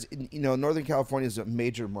 because Northern California is a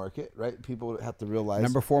major market, right? People have to realize.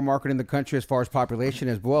 Number 4 market in the country as far as population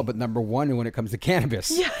as well, but number 1 when it comes to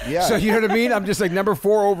cannabis. Yeah. So you know what I mean? I'm just like number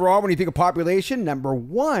 4 overall when you think of population, number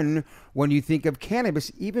 1 when you think of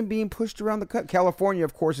cannabis, even being pushed around the country. California,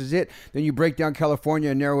 of course, is it. Then you break down California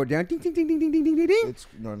and narrow it down. Ding, ding, ding, ding, ding, ding, ding, ding.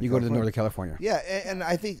 You go to the Northern California. Yeah, and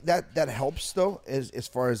I think that helps though, as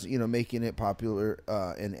far as making it popular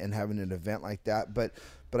and having an event like that.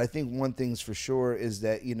 But I think one thing's for sure is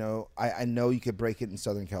that, I know you could break it in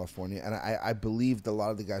Southern California. And I believe that a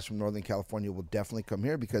lot of the guys from Northern California will definitely come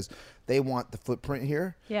here because they want the footprint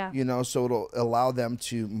here. Yeah. So it'll allow them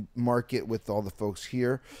to market with all the folks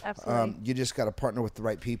here. Absolutely. You just got to partner with the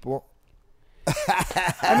right people.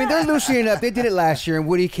 I mean, they're loosening up. They did it last year, and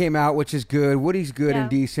Woody came out, which is good. Woody's good and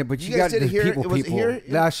decent, but you got the people. Here?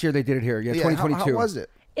 Last year they did it here. Yeah, 2022. How was it?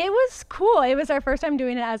 It was cool. It was our first time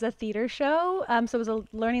doing it as a theater show. So it was a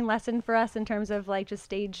learning lesson for us in terms of like just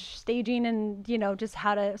staging and, just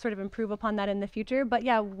how to sort of improve upon that in the future. But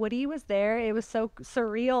yeah, Woody was there. It was so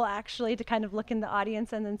surreal actually to kind of look in the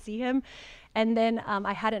audience and then see him. And then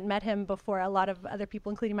I hadn't met him before. A lot of other people,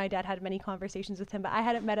 including my dad, had many conversations with him, but I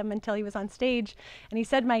hadn't met him until he was on stage and he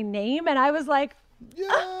said my name and I was like,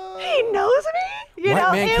 yeah. He knows me. You White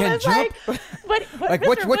know, man it can't was jump? like,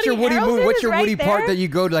 What's your Woody Harrelson movie? What's is your right Woody part there. that you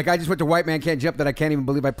go to? Like, I just went to White Man Can't Jump that I can't even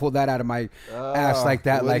believe I pulled that out of my ass like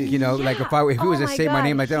that. Woody. Like, you know, like if it was to say my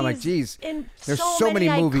name like that, I'm like, He's geez, in there's so many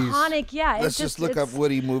movies. Iconic, yeah. Let's just look up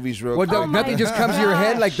Woody movies real quick. Nothing just comes to your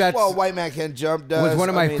head like that. Well, White Man Can't Jump does. Was one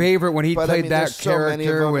of my favorite when he played that there's so many of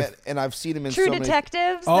character them, with and I've seen him in True so many.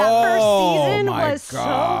 Detectives. That first season my was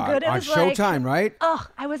God. so good. It On was Showtime, right? Oh,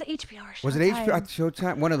 I was HBO or Showtime. Was it HBO?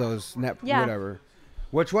 Showtime? One of those. Yeah. Whatever.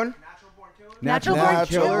 Which one? Natural Born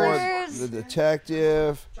Killers. The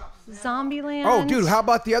Detective. Zombieland. Oh, dude, how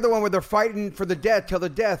about the other one where they're fighting for the death, till the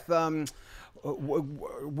death?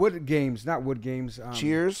 Wood Games, not Wood Games.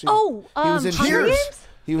 Cheers. He was in Hunger Cheers. Games?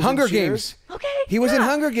 He was Hunger in Cheers. Games. Okay. He was in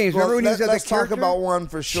Hunger Games. Well, Remember when he was let's the talk character? about one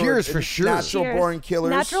for sure. Cheers for sure. Natural Born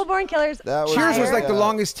Killers. Natural Born Killers. That was Cheers was fire. like the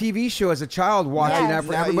longest TV show as a child watching. Yes.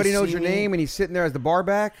 After Now You everybody knows See your Me. name, and he's sitting there as the bar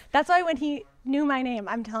back. That's why when he knew my name,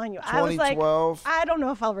 I'm telling you, I was like, 2012. I don't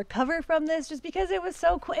know if I'll recover from this, just because it was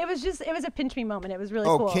so cool. It was a pinch me moment. It was really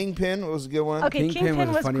cool. Kingpin was a good one. Okay, Kingpin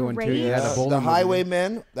was a funny one, too. great. Yeah, the bowling The movie.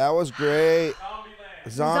 Highwaymen. That was great.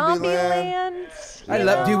 Zombieland. I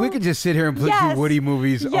love, dude. We could just sit here and put Yes. through Woody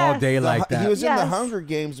movies all Yes. day like that. He was in the Yes. Hunger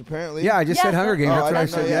Games, apparently. Yeah, I just said Yes. Hunger Games. Oh, That's what I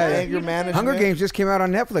didn't know. said. Yeah, yeah. Anger Management. Hunger Games just came out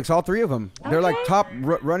on Netflix. All three of them. They're like Okay. top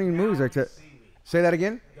running movies. Like that. Say that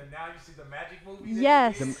again. Now you see the magic movies.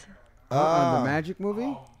 Yes. The Magic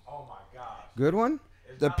movie. Oh my God. Good one.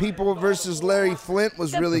 The People versus Larry Flint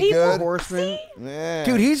was The really People- good. Horseman. Yeah.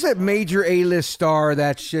 Dude, he's a major A-list star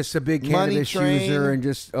that's just a big Money cannabis Train. user and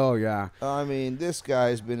just, oh, yeah. I mean, this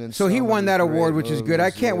guy's been in. So he won many that great award, which is good. I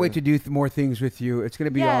movies, can't yeah. wait to do more things with you. It's going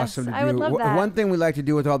to be Yes, awesome to do. I would love that. One thing we like to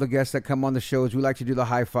do with all the guests that come on the show is we like to do the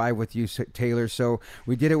high five with you, Taylor. So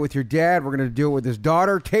we did it with your dad. We're going to do it with his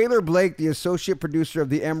daughter, Taylor Blake, the associate producer of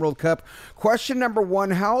the Emerald Cup. Question number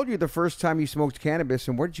one, how old were you the first time you smoked cannabis,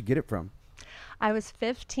 and where did you get it from? I was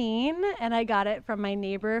 15 and I got it from my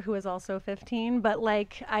neighbor who was also 15, but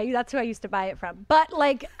like that's who I used to buy it from. But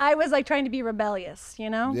like I was like trying to be rebellious, you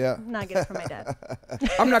know? Yeah. Not get it from my dad.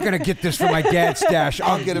 I'm not going to get this from my dad's stash.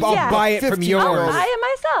 I'll get it I'll from buy it from 15-year-old. yours. I'll buy it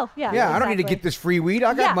myself. Yeah. Yeah, I don't need to exactly. get this free weed.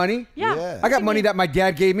 I got Yeah. money. Yeah. Yeah. I got money that my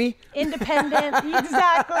dad gave me. Independent.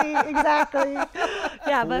 Exactly.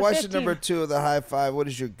 Yeah, but Question 15. number two of the high five. What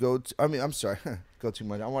is your go-to? I mean, I'm sorry, go too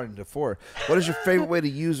much. I wanted to four. What is your favorite way to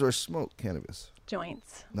use or smoke cannabis?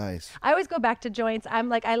 Joints. Nice. I always go back to joints. I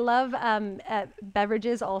love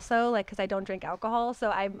beverages also, like because I don't drink alcohol, so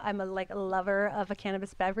I'm a lover of a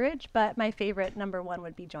cannabis beverage. But my favorite number one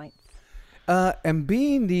would be joints. And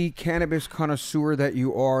being the cannabis connoisseur that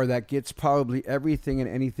you are, that gets probably everything and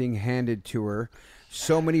anything handed to her.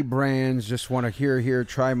 So many brands just want to here,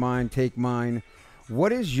 try mine, take mine.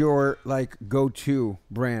 What is your like go-to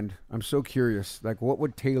brand? I'm so curious. Like, what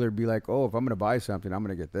would Taylor be like? Oh, if I'm going to buy something, I'm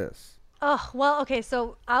going to get this. Oh, well, okay,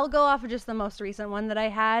 so I'll go off of just the most recent one that I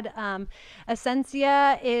had.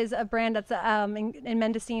 Essentia is a brand that's in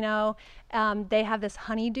Mendocino. They have this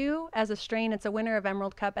honeydew as a strain. It's a winner of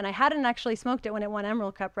Emerald Cup, and I hadn't actually smoked it when it won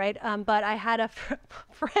Emerald Cup, right? But I had a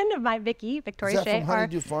friend of mine, Victoria Is that Shea. from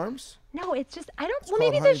Honeydew Farms? No, it's just, I don't, It's well,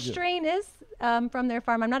 maybe called the honeydew. strain is from their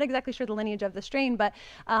farm. I'm not exactly sure the lineage of the strain, but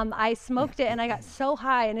I smoked it and I got so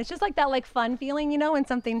high. And it's just like that like fun feeling, you know, when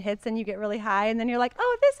something hits and you get really high and then you're like,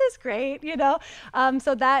 oh, this is great, you know?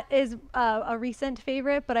 So that is a recent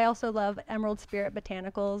favorite, but I also love Emerald Spirit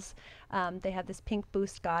Botanicals. They have this Pink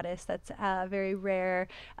Boost Goddess that's a very rare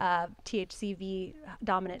THCV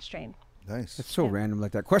dominant strain. Nice. It's so random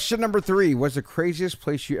like that. Question number three. What's the craziest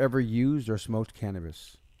place you ever used or smoked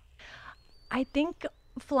cannabis? I think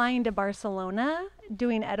flying to Barcelona,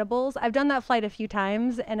 doing edibles. I've done that flight a few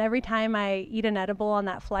times, and every time I eat an edible on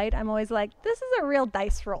that flight, I'm always like, this is a real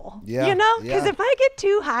dice roll. Yeah, You know? Because yeah. if I get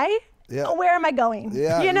too high, Yeah. where am I going?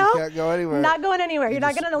 Yeah, You know? you can't go anywhere. Not going anywhere. You're not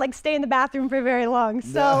just- going to like stay in the bathroom for very long.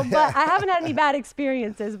 So, but I haven't had any bad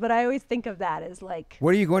experiences, but I always think of that as like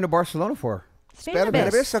What are you going to Barcelona for? Spannabis.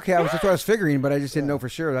 Cannabis? Okay, that's what I was figuring, but I just didn't know for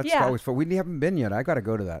sure. That's Yeah. always fun. We haven't been yet. I got to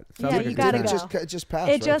go to that. Sounds Yeah, like you a gotta good go. time. It just passed,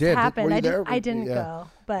 It right? just Did. happened. Were you I there? didn't Yeah. go,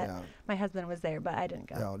 but Yeah. my husband was there, but I didn't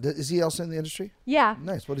go. Yeah. Is he also in the industry? Yeah.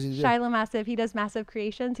 Nice. What does he do? Shiloh Massive. He does Massive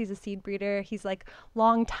Creations. He's a seed breeder. He's like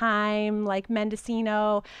long time, like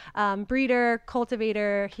Mendocino breeder,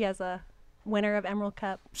 cultivator. He has a winner of Emerald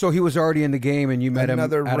Cup. So he was already in the game, and you met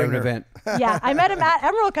Another him at an ringer. event. Yeah, I met him at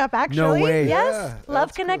Emerald Cup actually. way. Yes. Yeah, Love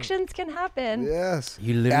that's cool. connections can happen. Yes.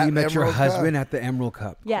 You literally At met your Emerald Cup. husband at the Emerald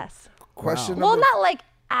Cup. Yes. Question Well, number not like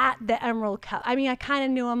at the Emerald Cup. I mean, I kind of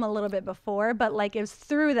knew him a little bit before, but like it was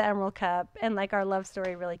through the Emerald Cup, and like our love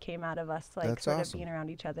story really came out of us like That's sort awesome. of being around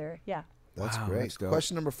each other. Yeah. That's Wow, great. that's dope.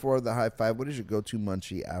 Question number 4 of the high five. What is your go-to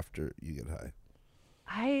munchie after you get high?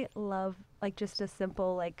 I love like just a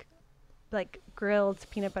simple like grilled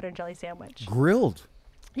peanut butter and jelly sandwich. Grilled?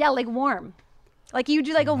 Yeah, like warm. Like you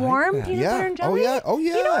do like a warm peanut butter and jelly. Oh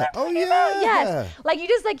yeah. You know what I'm talking about? Yes. Like you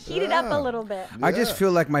just like heat it up a little bit. I just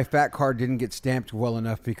feel like my fat card didn't get stamped well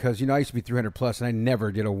enough because, you know, I used to be 300 plus and I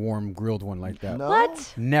never did a warm grilled one like that. No?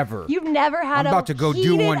 What? Never. You've never had I'm about to go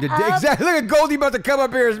do one today. Exactly. Look at Goldie about to come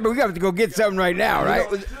up here. We have to go get something right now,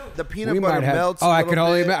 right? You know, the peanut butter melts. I can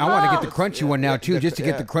only imagine. I want to get the crunchy one now too, just to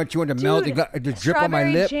get the crunchy one to melt. It just drip on my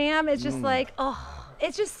lip. Strawberry jam is just like,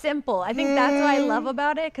 it's just simple. I think that's what I love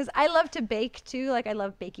about it because I love to bake too. Like I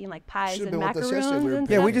love baking like pies and macaroons and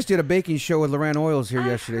stuff. We just did a baking show with Loran Oils here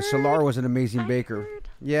yesterday. Solar was an amazing baker.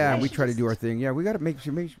 Yeah, we try to do our thing. Yeah, we got to make.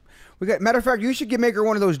 Matter of fact, you should make her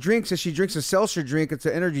one of those drinks. As she drinks a seltzer drink, it's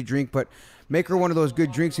an energy drink, but make her one of those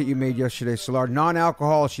good drinks that you made yesterday, Solar.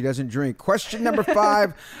 Non-alcohol, she doesn't drink. Question number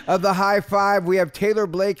 5 of the high five. We have Taylor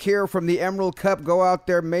Blake here from the Emerald Cup. Go out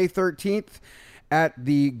there May 13th. At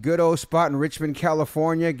the good old spot in Richmond,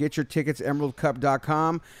 California. Get your tickets,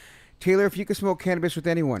 emeraldcup.com. Taylor, if you could smoke cannabis with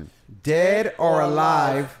anyone, dead or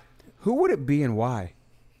alive, who would it be and why?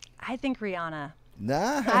 I think Rihanna.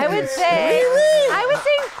 Nice. I would say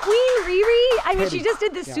Queen Riri. I mean, she just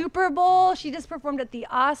did the Super Bowl. She just performed at the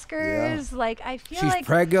Oscars. Like, I feel she's like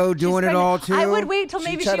preggo doing it all too. I would wait till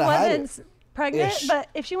maybe she wasn't pregnant, but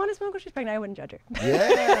if she wanted to smoke when she's pregnant, I wouldn't judge her.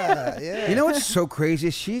 Yeah. You know what's so crazy?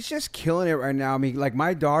 She's just killing it right now. I mean, like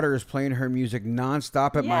my daughter is playing her music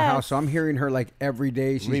nonstop at my house, so I'm hearing her like every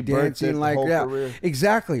day. She's dancing like career.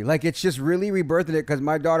 Exactly. Like it's just really rebirthing it because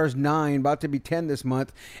my daughter's 9, about to be 10 this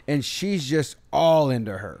month, and she's just all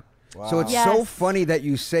into her. Wow. So it's so funny that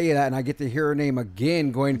you say that, and I get to hear her name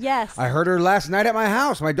again going, yes. I heard her last night at my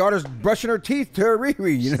house. My daughter's brushing her teeth to her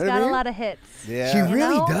Riri. You know what I mean? She's got a lot of hits. Yeah. She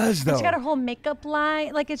really does, though. And she got her whole makeup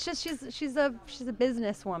line. Like, it's just, she's a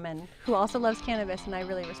businesswoman who also loves cannabis, and I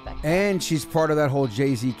really respect that. And she's part of that whole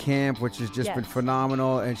Jay-Z camp, which has just been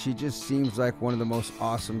phenomenal, and she just seems like one of the most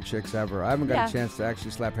awesome chicks ever. I haven't got a chance to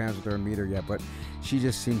actually slap hands with her and meet her yet, but she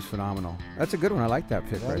just seems phenomenal. That's a good one. I like that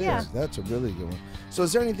pick right there. That's a really good one. So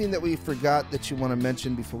is there anything that we forgot that you want to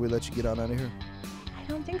mention before we let you get out of here? I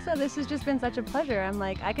don't think so. This has just been such a pleasure. I'm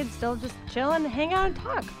like, I could still just chill and hang out and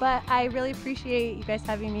talk, but I really appreciate you guys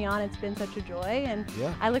having me on. It's been such a joy, and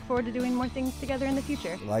I look forward to doing more things together in the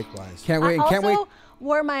future. Likewise. Can't wait.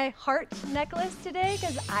 Wore my heart necklace today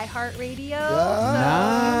because iHeartRadio.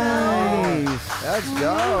 Nice. Let's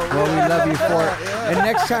go. Well, we love you for it. And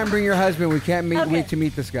next time, bring your husband. We can't wait to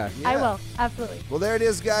meet this guy. I will. Absolutely. Well, there it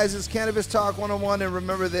is, guys. It's Cannabis Talk 101. And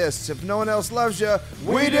remember this, if no one else loves you,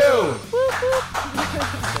 we do.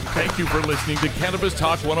 Thank you for listening to Cannabis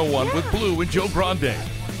Talk 101 with Blue and Joe Grande,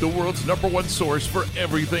 the world's #1 source for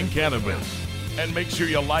everything cannabis. And make sure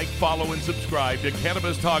you like, follow, and subscribe to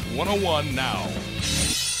Cannabis Talk 101 now.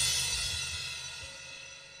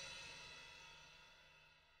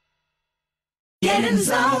 Get in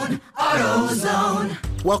zone,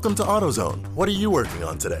 AutoZone. Welcome to AutoZone. What are you working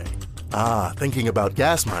on today? Thinking about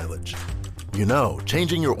gas mileage. You know,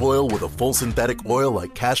 changing your oil with a full synthetic oil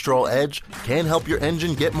like Castrol Edge can help your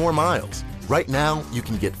engine get more miles. Right now, you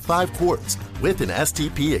can get 5 quarts with an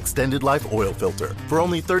STP Extended Life Oil Filter for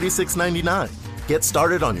only $36.99. Get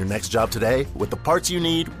started on your next job today with the parts you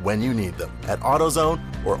need when you need them at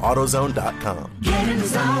AutoZone or AutoZone.com. Get in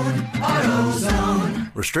zone,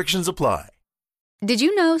 AutoZone. Restrictions apply. Did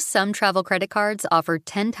you know some travel credit cards offer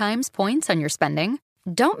 10 times points on your spending?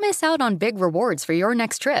 Don't miss out on big rewards for your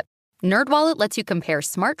next trip. NerdWallet lets you compare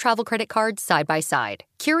smart travel credit cards side by side,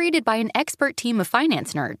 curated by an expert team of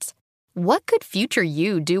finance nerds. What could future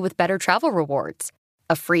you do with better travel rewards?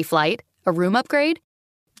 A free flight? A room upgrade?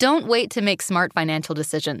 Don't wait to make smart financial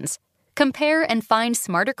decisions. Compare and find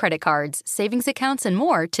smarter credit cards, savings accounts, and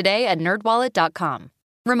more today at nerdwallet.com.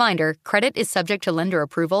 Reminder, credit is subject to lender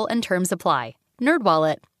approval and terms apply.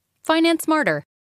 NerdWallet. Finance smarter.